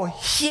ball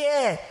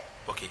here."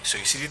 Okay, so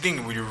you see, the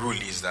thing with the rule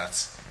is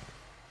that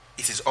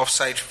it is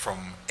offside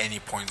from any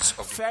points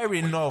of the Fair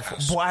enough,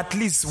 but at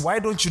least why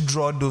don't you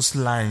draw those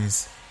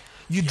lines?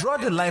 You draw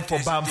the line for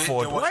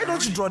Bamford. Why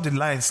don't you draw the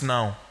lines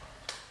now?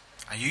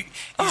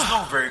 It's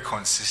not very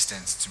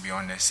consistent, to be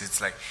honest. It's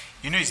like,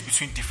 it's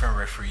between different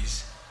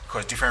referees,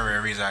 because different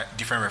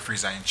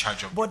referees are in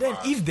charge of. But then,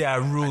 if there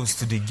are rules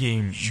to the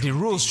game, the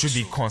rules should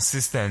be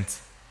consistent.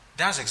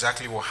 That's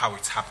exactly how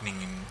it's happening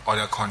in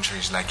other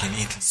countries, like in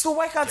Italy. So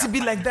why can't it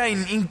be like that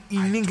in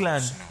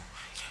England?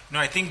 No,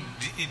 I think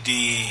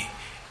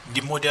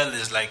the model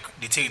is like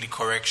they take the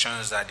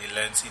corrections that they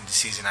learned in the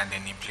season and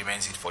then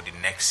implement it for the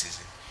next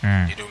season.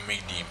 They don't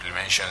make the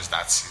implementations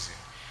that season.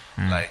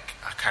 Like,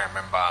 I can't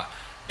remember,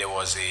 there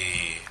was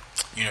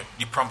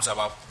the prompts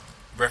about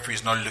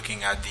referees not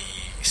looking at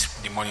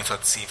the monitor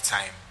to save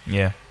time.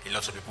 Yeah. A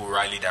lot of people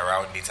rallied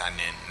around it, and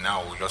then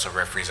now lots of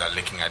referees are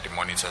looking at the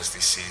monitors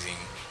this season,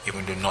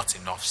 even though not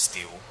enough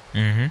still.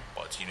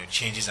 But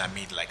changes are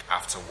made like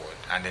afterward,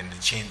 and then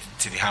the change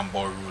to the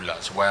handball rule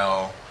as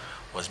well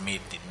was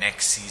made the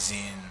next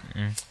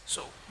season.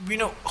 So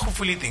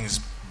hopefully things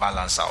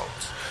balance out.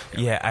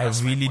 Yeah, I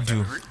really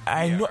do.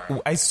 I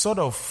know. I sort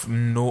of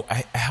know.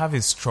 I have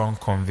a strong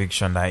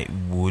conviction that it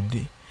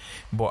would,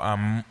 but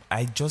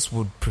I just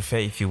would prefer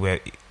if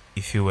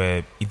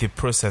the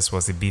process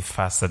was a bit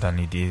faster than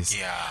it is.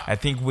 Yeah. I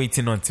think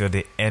waiting until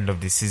the end of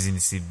the season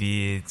is a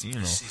bit,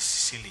 It's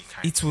silly.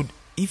 It would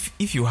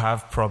if you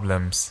have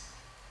problems.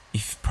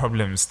 If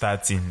problems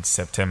start in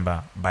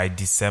September, by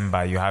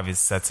December you have a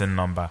certain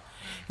number.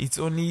 It's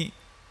only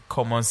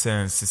common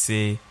sense to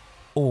say,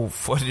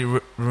 for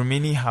the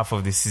remaining half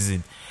of the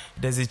season,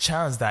 there's a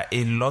chance that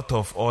a lot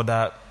of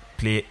other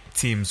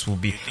teams will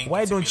be.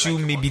 Why don't you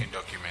maybe?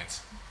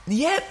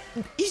 Yeah,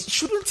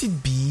 shouldn't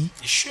it be?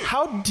 It should.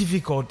 How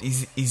difficult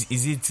is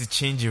it to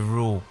change a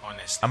rule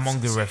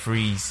among the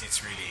referees?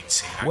 It's really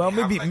insane. Well,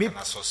 maybe an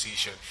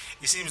association.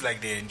 It seems like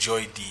they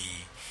enjoy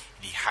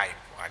the hype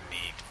and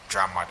the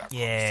drama that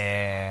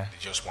yeah, they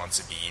just want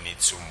to be in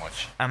it so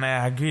much. And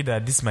I agree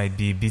that this might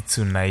be a bit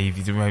too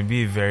naive. It might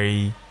be a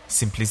very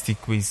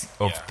simplistic way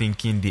of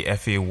thinking the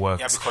FA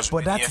works.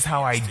 But that is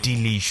how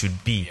ideally it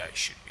should be. Yeah, it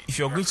should be. If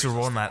you're going to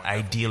run an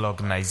ideal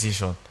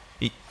organization,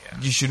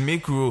 you should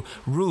make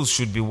rules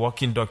should be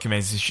working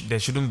documents. There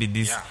shouldn't be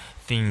these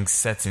things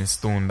set in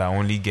stone that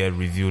only get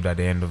reviewed at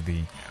the end of the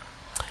year.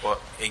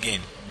 But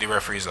again, the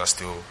referees are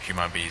still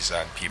human beings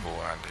and people,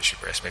 and they should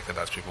be respected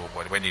as people.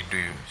 But when they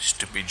do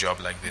stupid job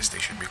like this, they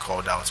should be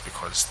called out,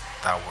 because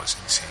that was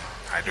insane.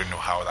 I don't know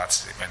how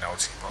that's a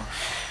penalty. But,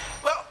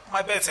 well,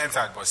 my bet's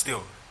entered, but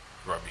still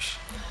rubbish.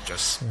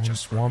 Just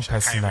one rubbish.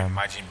 person. I can't even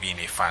imagine being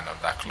a fan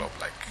of that club.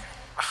 Like,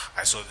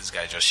 I saw this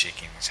guy just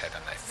shaking his head,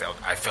 and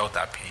I felt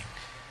that pain.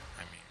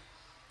 I mean,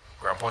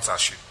 Graham Potter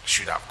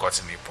should have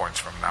gotten a point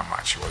from that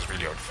match. It was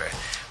really unfair.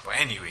 But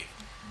anyway,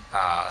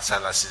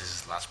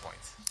 Silas's last point.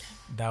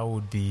 That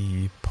would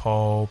be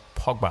Paul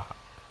Pogba.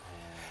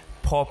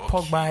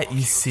 Pogba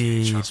is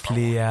a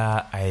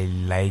player I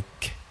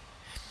like.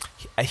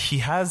 He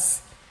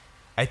has,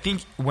 I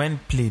think, when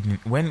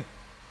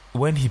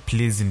he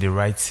plays in the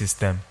right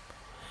system,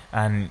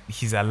 and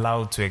he's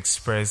allowed to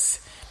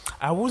express.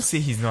 I won't say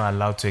he's not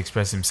allowed to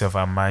express himself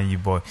at Man U,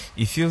 but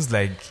it feels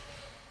like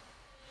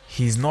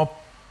he's not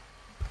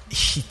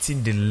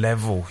hitting the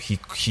level he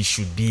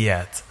should be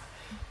at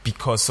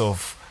because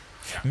of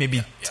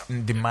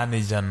the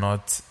manager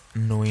not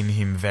knowing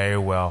him very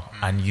well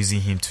and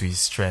using him to his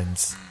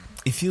strengths.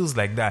 It feels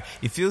like that.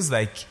 It feels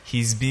like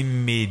he's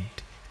being made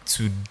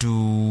to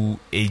do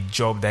a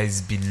job that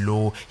is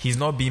below. He's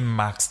not being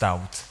maxed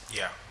out.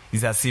 Yeah.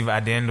 It's as if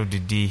at the end of the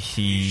day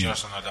he's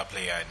just another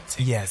player in the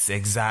team. Yes,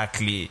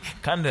 exactly.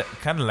 Kind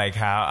of like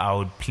how I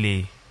would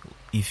play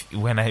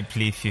when I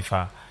play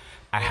FIFA.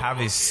 I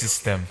have a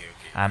system,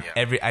 and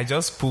I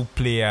just put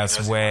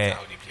players where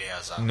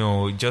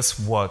just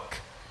work.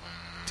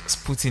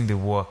 Just put in the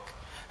work,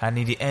 and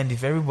in the end,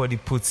 if everybody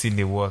puts in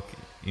the work,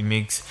 it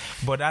makes.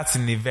 But that's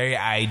in a very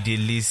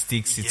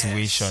idealistic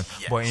situation.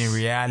 Yes. But in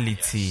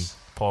reality,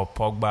 Paul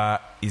Pogba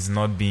is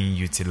not being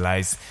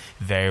utilized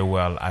very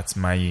well at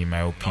Man U, in my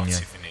opinion.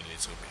 Not even a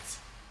little bit.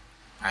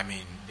 I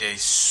mean, there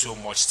is so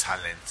much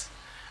talent,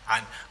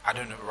 and I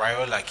don't know.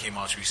 Raiola came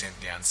out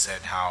recently and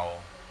said how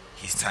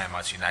his time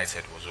at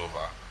United was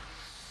over.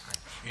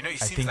 You know, I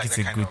think it's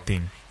a good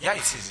thing. Yeah,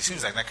 it is. It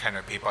seems like that kind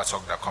of paper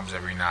talk that comes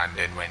every now and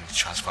then when the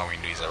transfer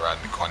window is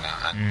around the corner.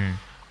 And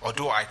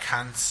although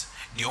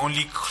the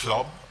only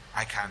club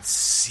I can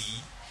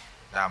see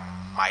that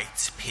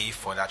might pay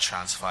for that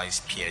transfer is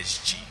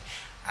PSG,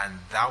 and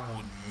that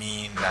would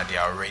mean that they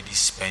are already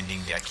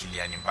spending their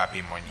Kylian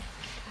Mbappe money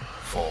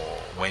for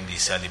when they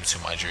sell him to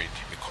Madrid,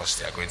 because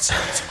they are going to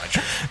sell him to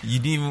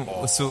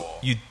Madrid. So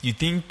you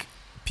think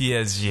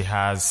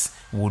PSG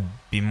would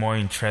be more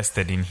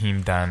interested in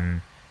him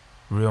than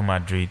Real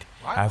Madrid?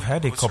 I've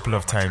heard a couple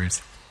of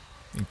times.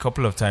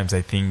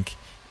 I think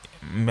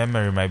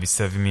memory might be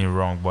serving me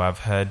wrong, but I've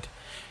heard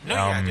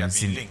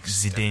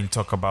Zidane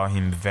talk about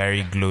him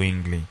very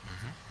glowingly.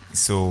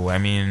 So I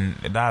mean,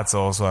 that's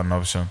also an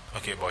option.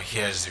 Okay, but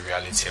here's the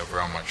reality of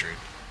Real Madrid.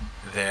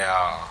 There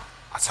are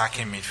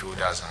attacking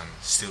midfielders and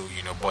still,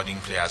 budding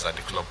players at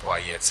the club who are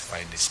yet to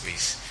find the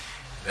space.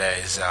 There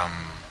is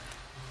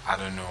I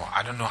don't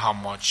know how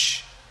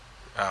much.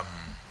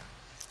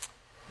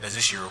 There's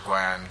this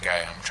Uruguayan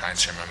guy, I'm trying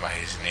to remember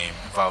his name,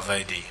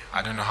 Valverde.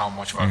 I don't know how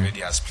much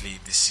Valverde has played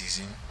this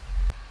season,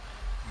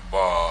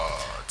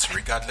 but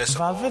regardless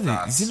of all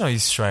that, is he not a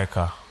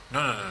striker?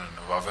 No.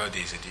 Valverde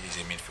is a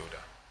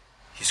midfielder.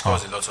 He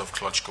scores a lot of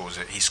clutch goals.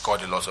 He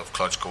scored a lot of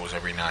clutch goals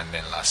every now and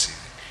then last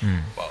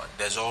season. But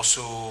there's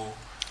also,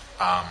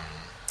 I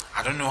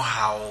don't know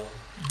how.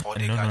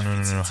 No.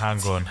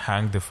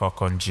 Hang the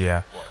fuck on,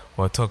 Gia.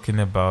 We're talking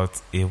about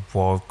a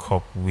World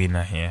Cup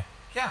winner here.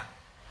 Yeah.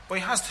 But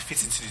he has to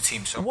fit into the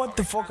team. So what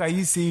the fuck are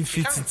you saying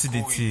fits into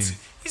the team?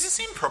 It's the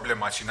same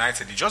problem at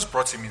United. They just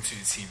brought him into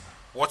the team.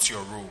 What's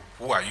your role?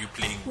 Who are you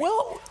playing with?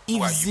 Well,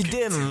 if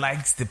Zidane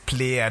likes the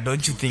player,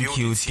 don't you think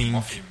he'll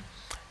think...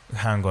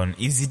 Hang on.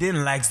 If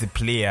Zidane likes the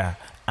player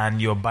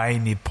and you're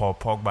buying a Paul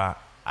Pogba,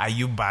 are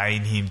you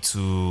buying him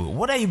to...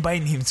 What are you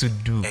buying him to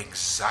do?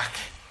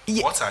 Exactly.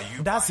 Yeah, what are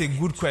you? That's a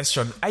good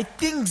question. I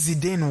think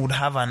Zidane would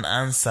have an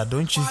answer,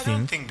 don't you think? I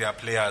don't think there are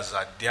players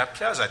at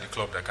the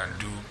club that can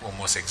do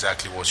almost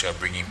exactly what you are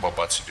bringing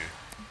Pogba to do.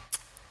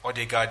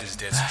 Odegaard is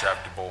there to drive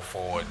the ball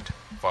forward.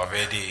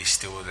 Valverde is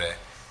still there.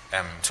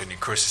 Toni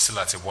Kroos is still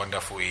at a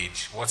wonderful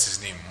age. What's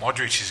his name?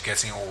 Modric is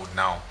getting old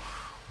now,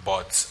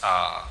 but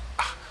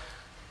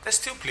there's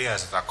still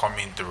players that are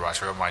coming through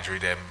at Real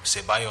Madrid.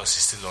 Ceballos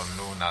is still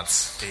unknown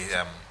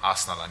at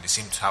Arsenal, and they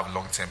seem to have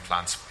long-term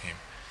plans for him.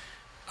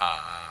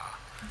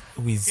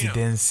 With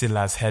Zidane still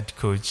as head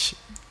coach,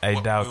 I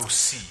doubt. We'll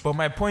see. But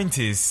my point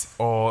is,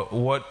 or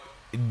what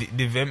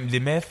the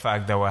mere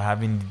fact that we're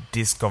having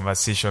this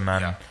conversation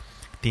and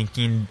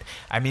thinking.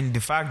 I mean, the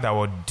fact that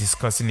we're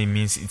discussing it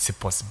means it's a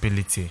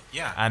possibility.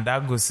 Yeah. And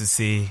that goes to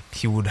say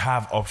he would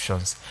have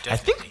options. Definitely. I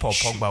think Paul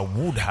Pogba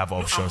would have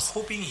options.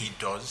 I'm hoping he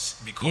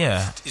does,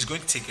 because it's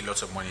going to take a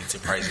lot of money to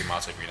price him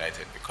out of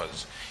United,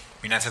 because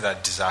United are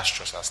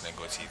disastrous at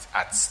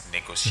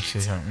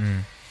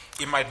negotiating.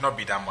 It might not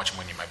be that much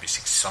money. It might be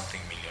 60-something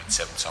million,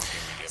 7-something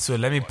million. So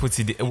let me put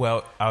it.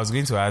 Well, I was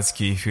going to ask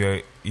you if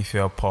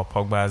you're Paul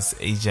Pogba's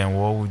agent,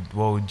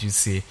 what would you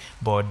say?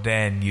 But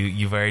then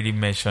you've already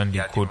mentioned the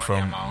quote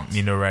from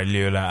Mino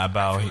Raiola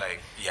about.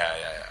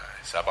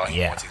 It's about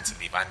him wanting to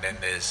leave, and then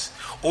there's.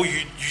 Oh,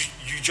 you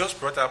just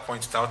brought that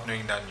point without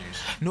knowing that news.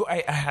 No,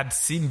 I had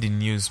seen the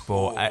news,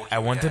 but I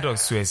wanted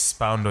us to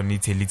expound on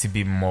it a little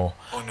bit more.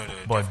 Oh no,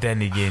 but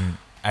then again,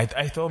 I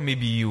thought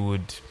maybe you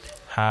would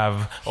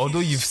have, although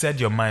you've said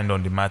your mind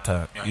on the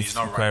matter, he's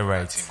not quite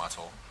right. Team at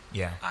all.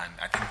 Yeah. And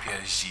I think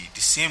PSG,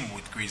 the same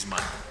with Griezmann.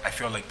 I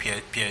feel like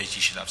PSG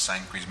should have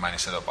signed Griezmann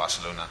instead of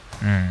Barcelona,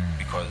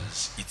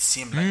 because it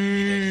seemed like they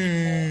needed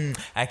him more.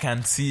 I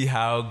can see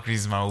how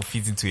Griezmann will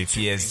fit into a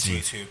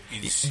PSG.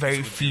 It's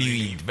very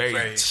fluid,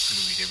 very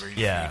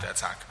fluid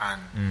attack.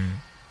 And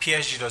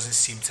PSG doesn't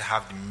seem to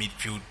have the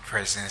midfield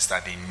presence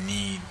that they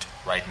need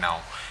right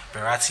now.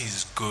 Verratti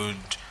is good,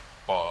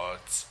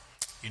 but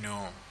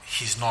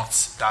he's not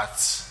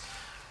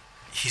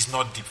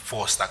the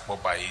force that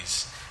Pogba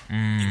is.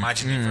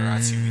 Imagine if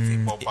Verratti with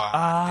a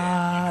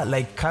Pogba,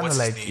 like kind of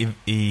like a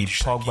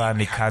Pogba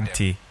and a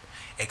Kante.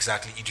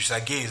 Exactly.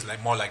 Idrissa Gueye is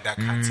like more like that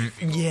Kante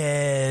figure.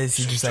 Yes,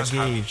 so Idrissa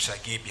Gueye. Idrissa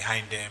Gueye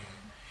behind them.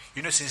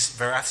 Since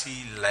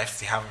Verratti left,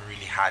 they haven't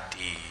really had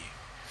a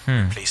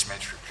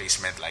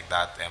replacement like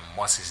that.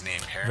 What's his name?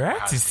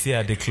 Verratti's still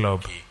at the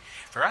club.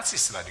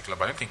 Verratti's still at the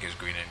club. I don't think he's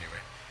going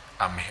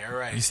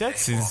anywhere. You said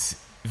since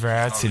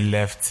Verratti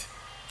left.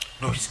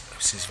 No,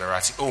 since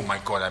Verratti. Oh my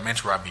God, I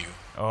meant Rabiot.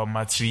 Oh,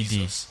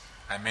 Matuidi.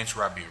 I meant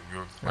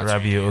Rabiot.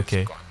 Rabiot,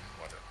 okay.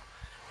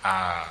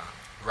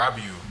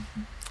 Rabiot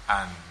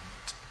and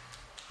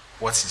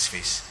what's his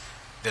face?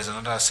 There's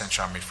another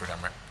central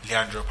midfielder,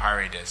 Leandro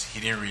Paredes. He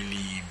didn't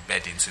really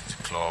bed into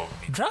the club.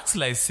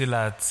 Draxler is still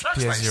at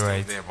PSG,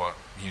 right? There, but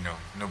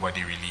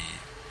nobody really.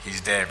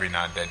 He's there every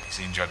now and then. He's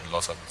injured a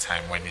lot of the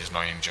time. When he's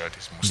not injured,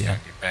 he's mostly on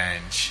the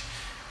bench.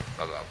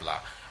 Blah blah blah.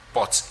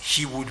 But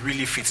he would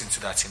really fit into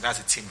that team. That's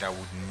a team that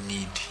would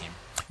need him.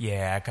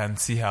 Yeah, I can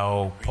see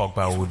how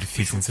Pogba would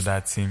fit into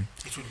that team.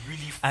 It would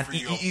really free and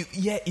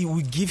it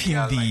would give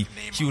him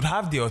he would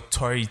have the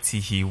authority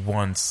he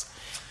wants.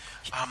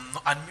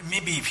 And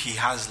maybe if he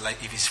has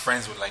if he's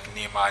friends with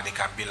Neymar, they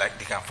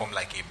can form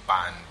a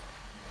band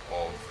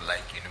of a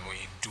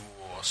duo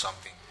or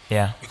something.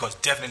 Yeah. Because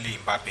definitely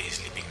Mbappe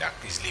is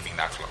leaving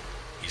that club.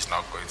 He's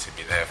not going to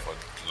be there for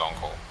the long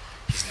haul.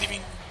 He's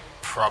leaving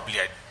probably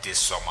this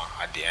summer,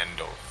 at the end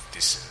of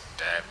this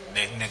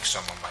next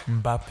summer.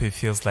 Mbappe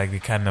feels like the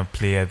kind of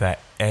player that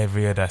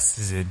every other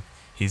season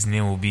his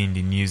name will be in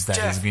the news that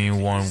he's going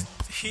one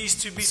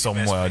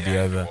somewhere or the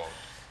other.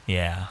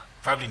 Yeah.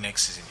 Probably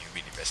next season he'll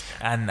be the best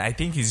player. And I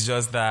think it's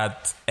just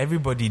that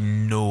everybody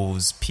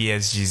knows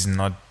PSG is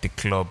not the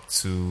club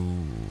to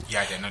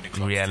they're not the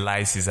club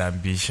realize his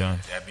ambition.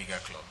 They're bigger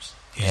clubs.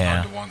 He's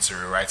not the one to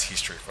rewrite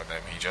history for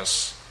them. He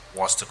just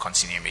wants to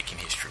continue making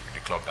history with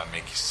the club that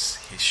makes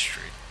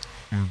history.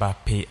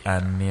 Mbappe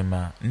and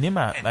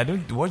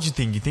Neymar. What do you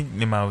think? You think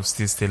Neymar will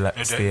still stay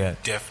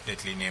at?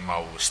 Definitely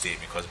Neymar will stay,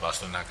 because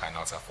Barcelona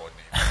cannot afford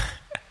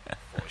Neymar.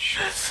 For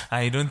sure.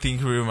 And you don't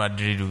think Real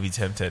Madrid will be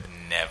tempted?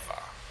 Never.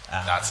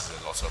 That's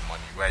a lot of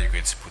money. Where are you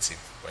going to put him?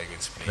 Where are you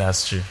going to play?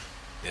 That's true.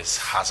 There's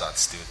Hazard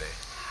still there.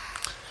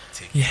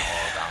 Taking all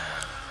that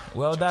money.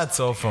 Well, that's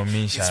all from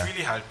me, Sha. It's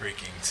really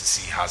heartbreaking to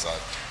see Hazard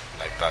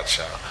like that,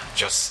 Sha.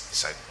 Just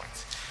side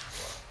point.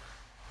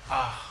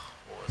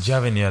 Do you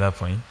have any other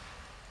point?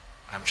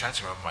 I'm trying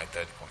to remember my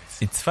third point.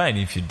 It's fine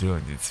if you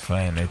don't. It's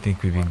fine. I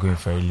think we've been going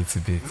for a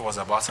little bit. It was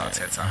about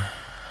Arteta.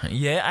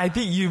 Yeah, I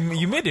think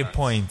you made a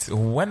point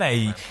when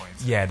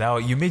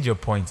you made your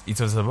point.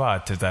 It was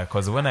about Arteta,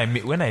 because when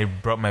I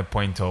brought my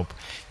point up,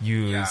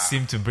 you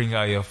seemed to bring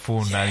out your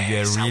phone and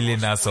you're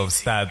reeling out of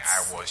stats.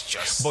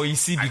 But you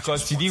see,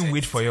 because you didn't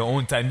wait for your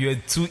own time, you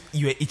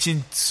were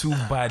itching too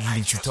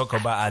badly to talk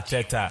about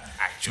Arteta.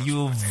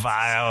 You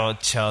vile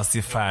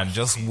Chelsea fan,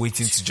 just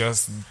waiting to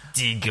just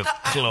dig your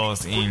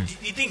claws in.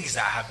 The thing is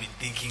that I have been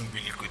thinking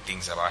really good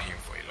things about him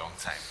for a long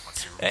time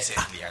until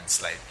recently, and it's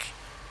like,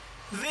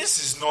 this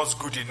is not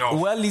good enough.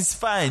 Well, it's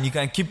fine. You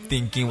can keep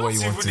thinking what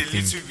you want to think.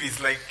 Not even a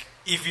little bit.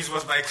 If it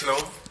was my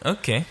club,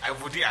 okay, I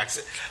wouldn't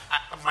accept.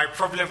 My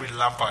problem with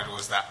Lampard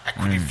was that I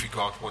couldn't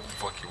figure out what the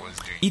fuck he was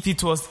doing. If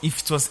it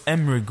was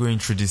Emery going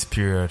through this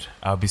period,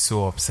 I'll be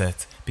so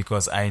upset,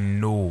 because I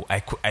know I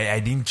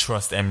didn't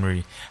trust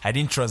Emery. I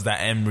didn't trust that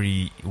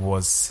Emery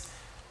was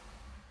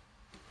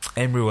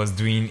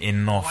doing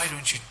enough. Why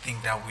don't you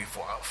think that way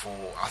for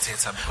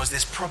Arteta? Because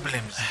there's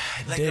problems.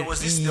 There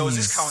was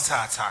this counter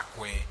attack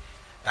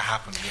that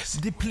happened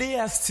yesterday. The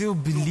players still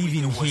believe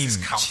in him.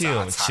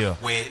 Chill.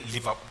 Where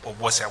Liverpool,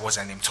 what's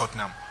her name?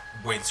 Tottenham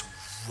went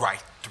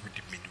right through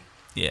the middle.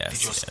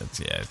 Yes.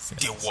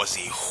 There was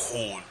a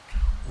hole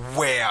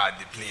where are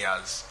the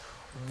players?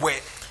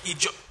 Where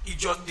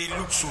they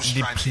look so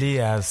stranded. The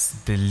players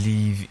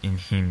believe in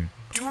him.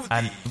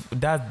 And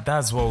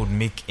that's what would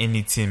make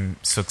any team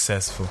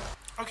successful.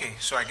 Okay,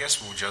 so I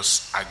guess we'll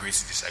just agree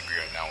to disagree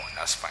on that one.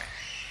 That's fine.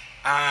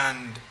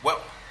 And,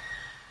 well,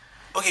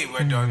 okay,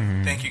 we're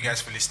done. Thank you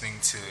guys for listening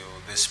to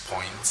this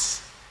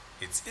point.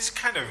 It's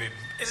kind of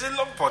it's a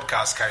long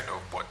podcast, kind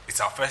of, but it's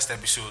our first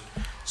episode,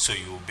 so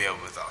you'll bear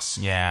with us.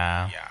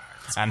 Yeah.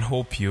 And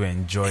hope you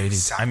enjoyed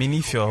it. I mean,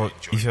 if you're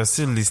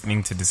still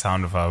listening to the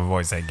sound of our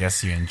voice, I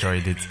guess you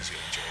enjoyed it.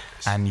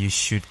 And you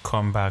should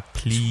come back,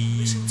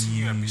 please. Listen to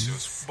new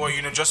episodes. But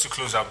just to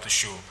close out the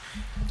show,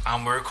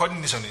 we're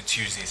recording this on a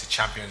Tuesday. It's a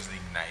Champions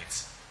League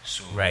night,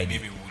 so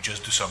maybe we'll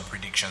just do some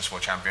predictions for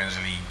Champions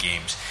League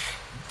games.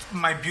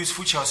 My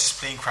beautiful Chelsea is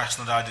playing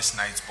Krasnodar this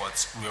night,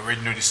 but we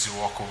already know this is a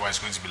walkover. It's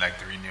going to be like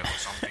 3-0 or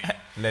something.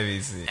 Let me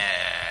see.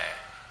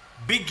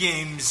 Big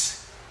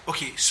games.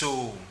 Okay,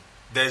 so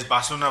there's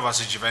Barcelona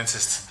versus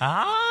Juventus.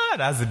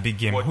 That's a big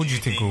game. Who do you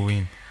think will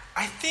win?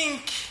 I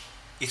think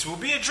it will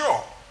be a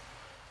draw.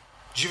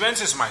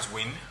 Juventus might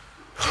win.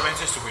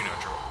 Juventus to win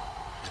or draw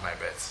is my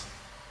bet.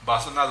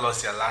 Barcelona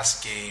lost their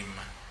last game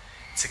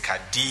to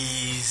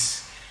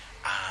Cadiz,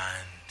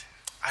 and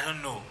I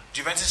don't know.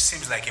 Juventus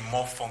seems like a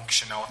more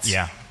functional team.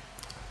 Yeah.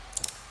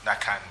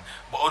 That can,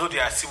 but although they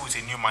are still with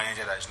a new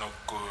manager that is not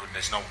good,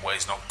 it's not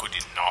good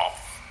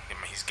enough. I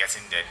mean, he's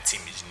getting their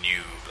team is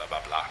new, blah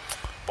blah blah.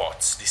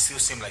 But they still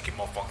seem like a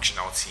more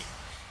functional team.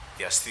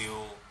 They are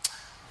still.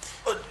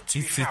 It's a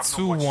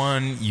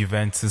 2-1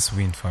 Juventus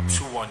win for me.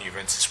 2-1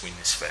 Juventus win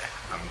is fair.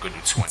 I'm good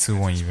with 2-1.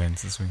 2-1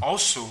 Juventus win.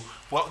 Also,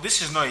 well,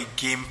 this is not a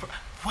game.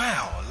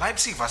 Well,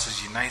 Leipzig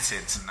versus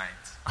United tonight.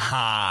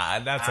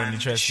 That's an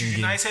interesting game.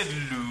 United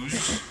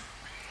lose,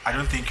 I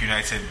don't think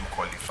United will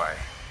qualify.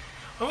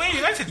 Oh, wait,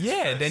 United.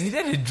 Yeah, they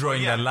needed a draw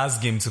in their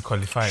last game to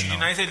qualify. Should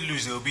United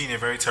lose, they'll be in a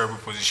very terrible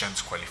position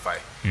to qualify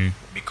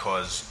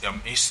because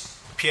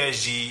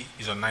PSG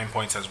is on 9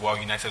 points as well.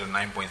 United on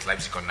 9 points,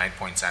 Leipzig on 9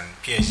 points, and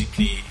PSG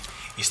play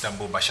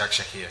Istanbul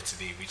Başakşehir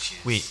today, which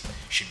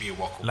should be a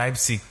walkover.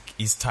 Leipzig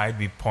is tied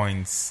with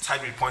points.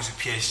 Tied with points with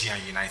PSG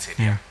and United.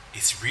 Yeah,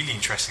 it's really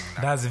interesting.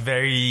 That's a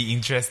very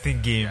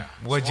interesting game.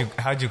 Yeah.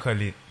 How do you call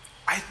it?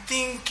 I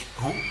think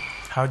who?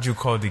 How do you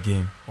call the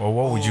game, or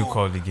what would you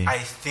call the game? I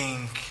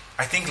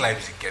think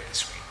Leipzig get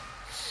this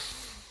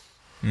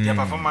win. Their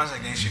performance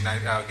against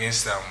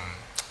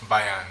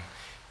Bayern.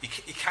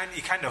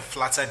 It kind of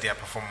flattered their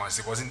performance.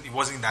 It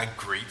wasn't that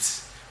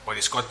great, but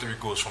they scored 3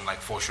 goals from like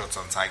 4 shots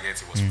on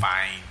target. It was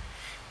fine.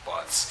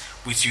 But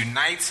with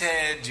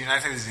United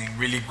is in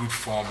really good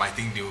form. I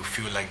think they will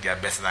feel like they are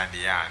better than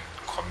they are and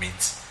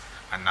commit.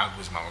 And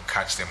Nagelsmann will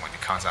catch them on the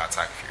counter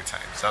attack a few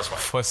times. That's why.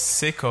 For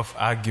sake of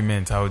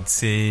argument, I would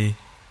say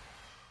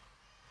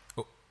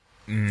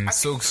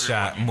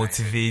Solskjaer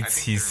motivates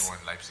his.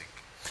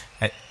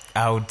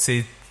 I would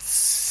say.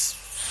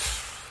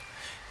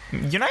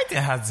 United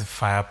has the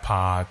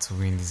firepower to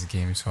win this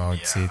game, so I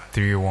would say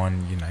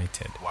 3-1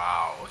 United.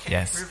 Wow. Okay.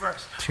 Yes.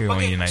 Reverse.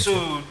 3-1 United.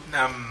 So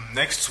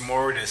next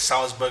tomorrow there's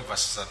Salzburg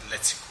versus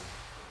Atletico.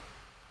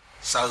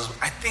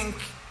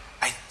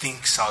 I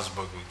think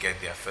Salzburg will get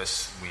their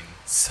first win.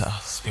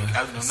 Salzburg.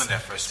 Not their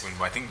first win,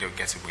 but I think they'll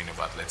get a win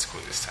over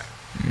Atletico this time.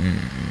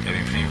 They've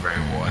been playing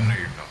very well. I know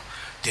you know.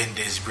 Then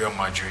there's Real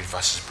Madrid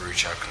versus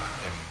Borussia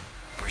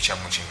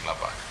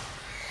Mönchengladbach.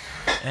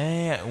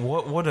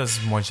 What does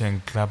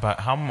Mönchengladbach?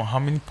 How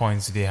many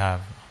points do they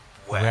have?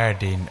 Well, where are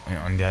they in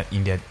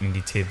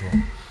the table?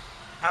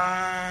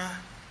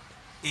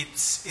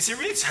 It's a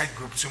really tight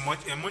group. So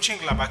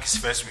Mönchengladbach is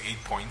first with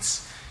 8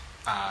 points.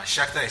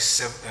 Shakhtar is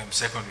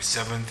second with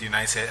 7th.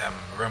 United,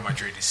 Real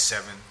Madrid is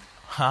 7th.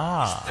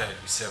 Is third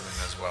with 7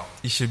 as well.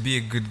 It should be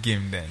a good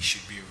game then. It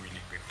should be a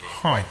really good game.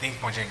 But I think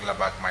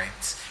Mönchengladbach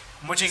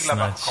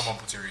will come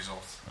up with a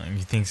result.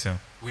 You think so?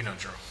 Win or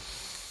draw?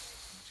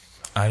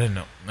 I don't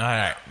know. All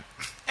right.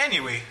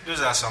 Anyway,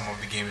 those are some of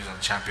the games on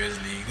Champions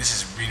League. This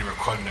is being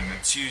recorded on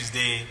a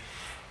Tuesday.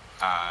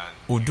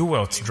 We'll do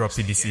well to drop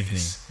it this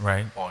evening,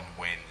 right? On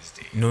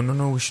Wednesday. No.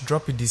 We should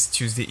drop it this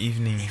Tuesday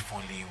evening. If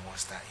only it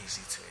was that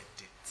easy to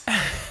edit.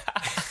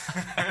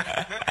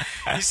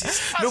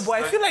 No, but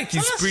I feel like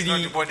it's pretty.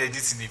 Not the one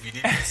editing if you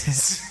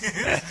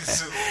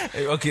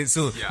didn't. Okay,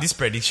 so these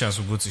predictions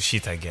will go to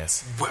shit, I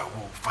guess. Well,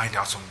 we'll find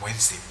out on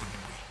Wednesday, wouldn't we?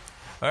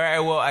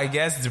 Alright, well, I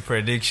guess the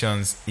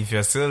predictions, if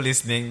you're still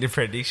listening, the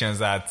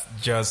predictions are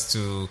just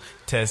to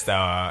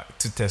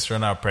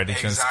run our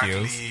prediction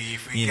skills.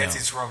 If we get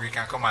it wrong, you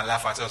can come and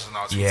laugh at us on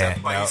our Twitter. Yeah.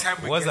 By the time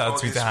we what's get our all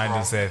Twitter this handle,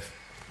 wrong, Seth?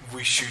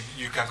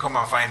 You can come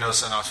and find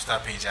us on our Twitter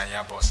page and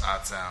Yabos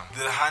at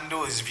the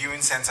handle is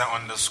viewing center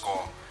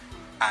 _.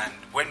 And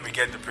when we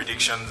get the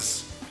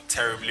predictions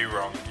terribly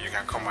wrong, you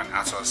can come and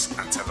at us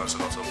and tell us a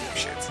lot of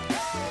bullshit.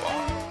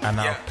 And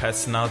our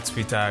personal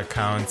Twitter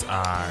accounts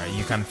are,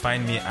 you can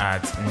find me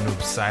at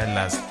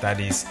Noobsilas, that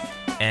is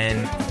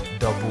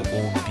NOOBSILAS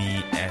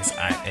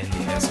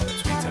on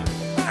Twitter.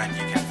 And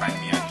you can find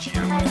me at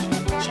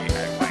GIYA.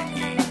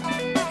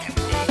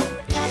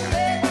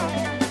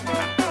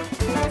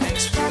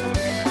 Thanks for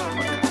being on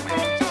the podcast. My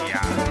name is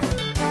Gia.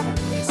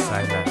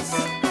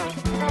 silence.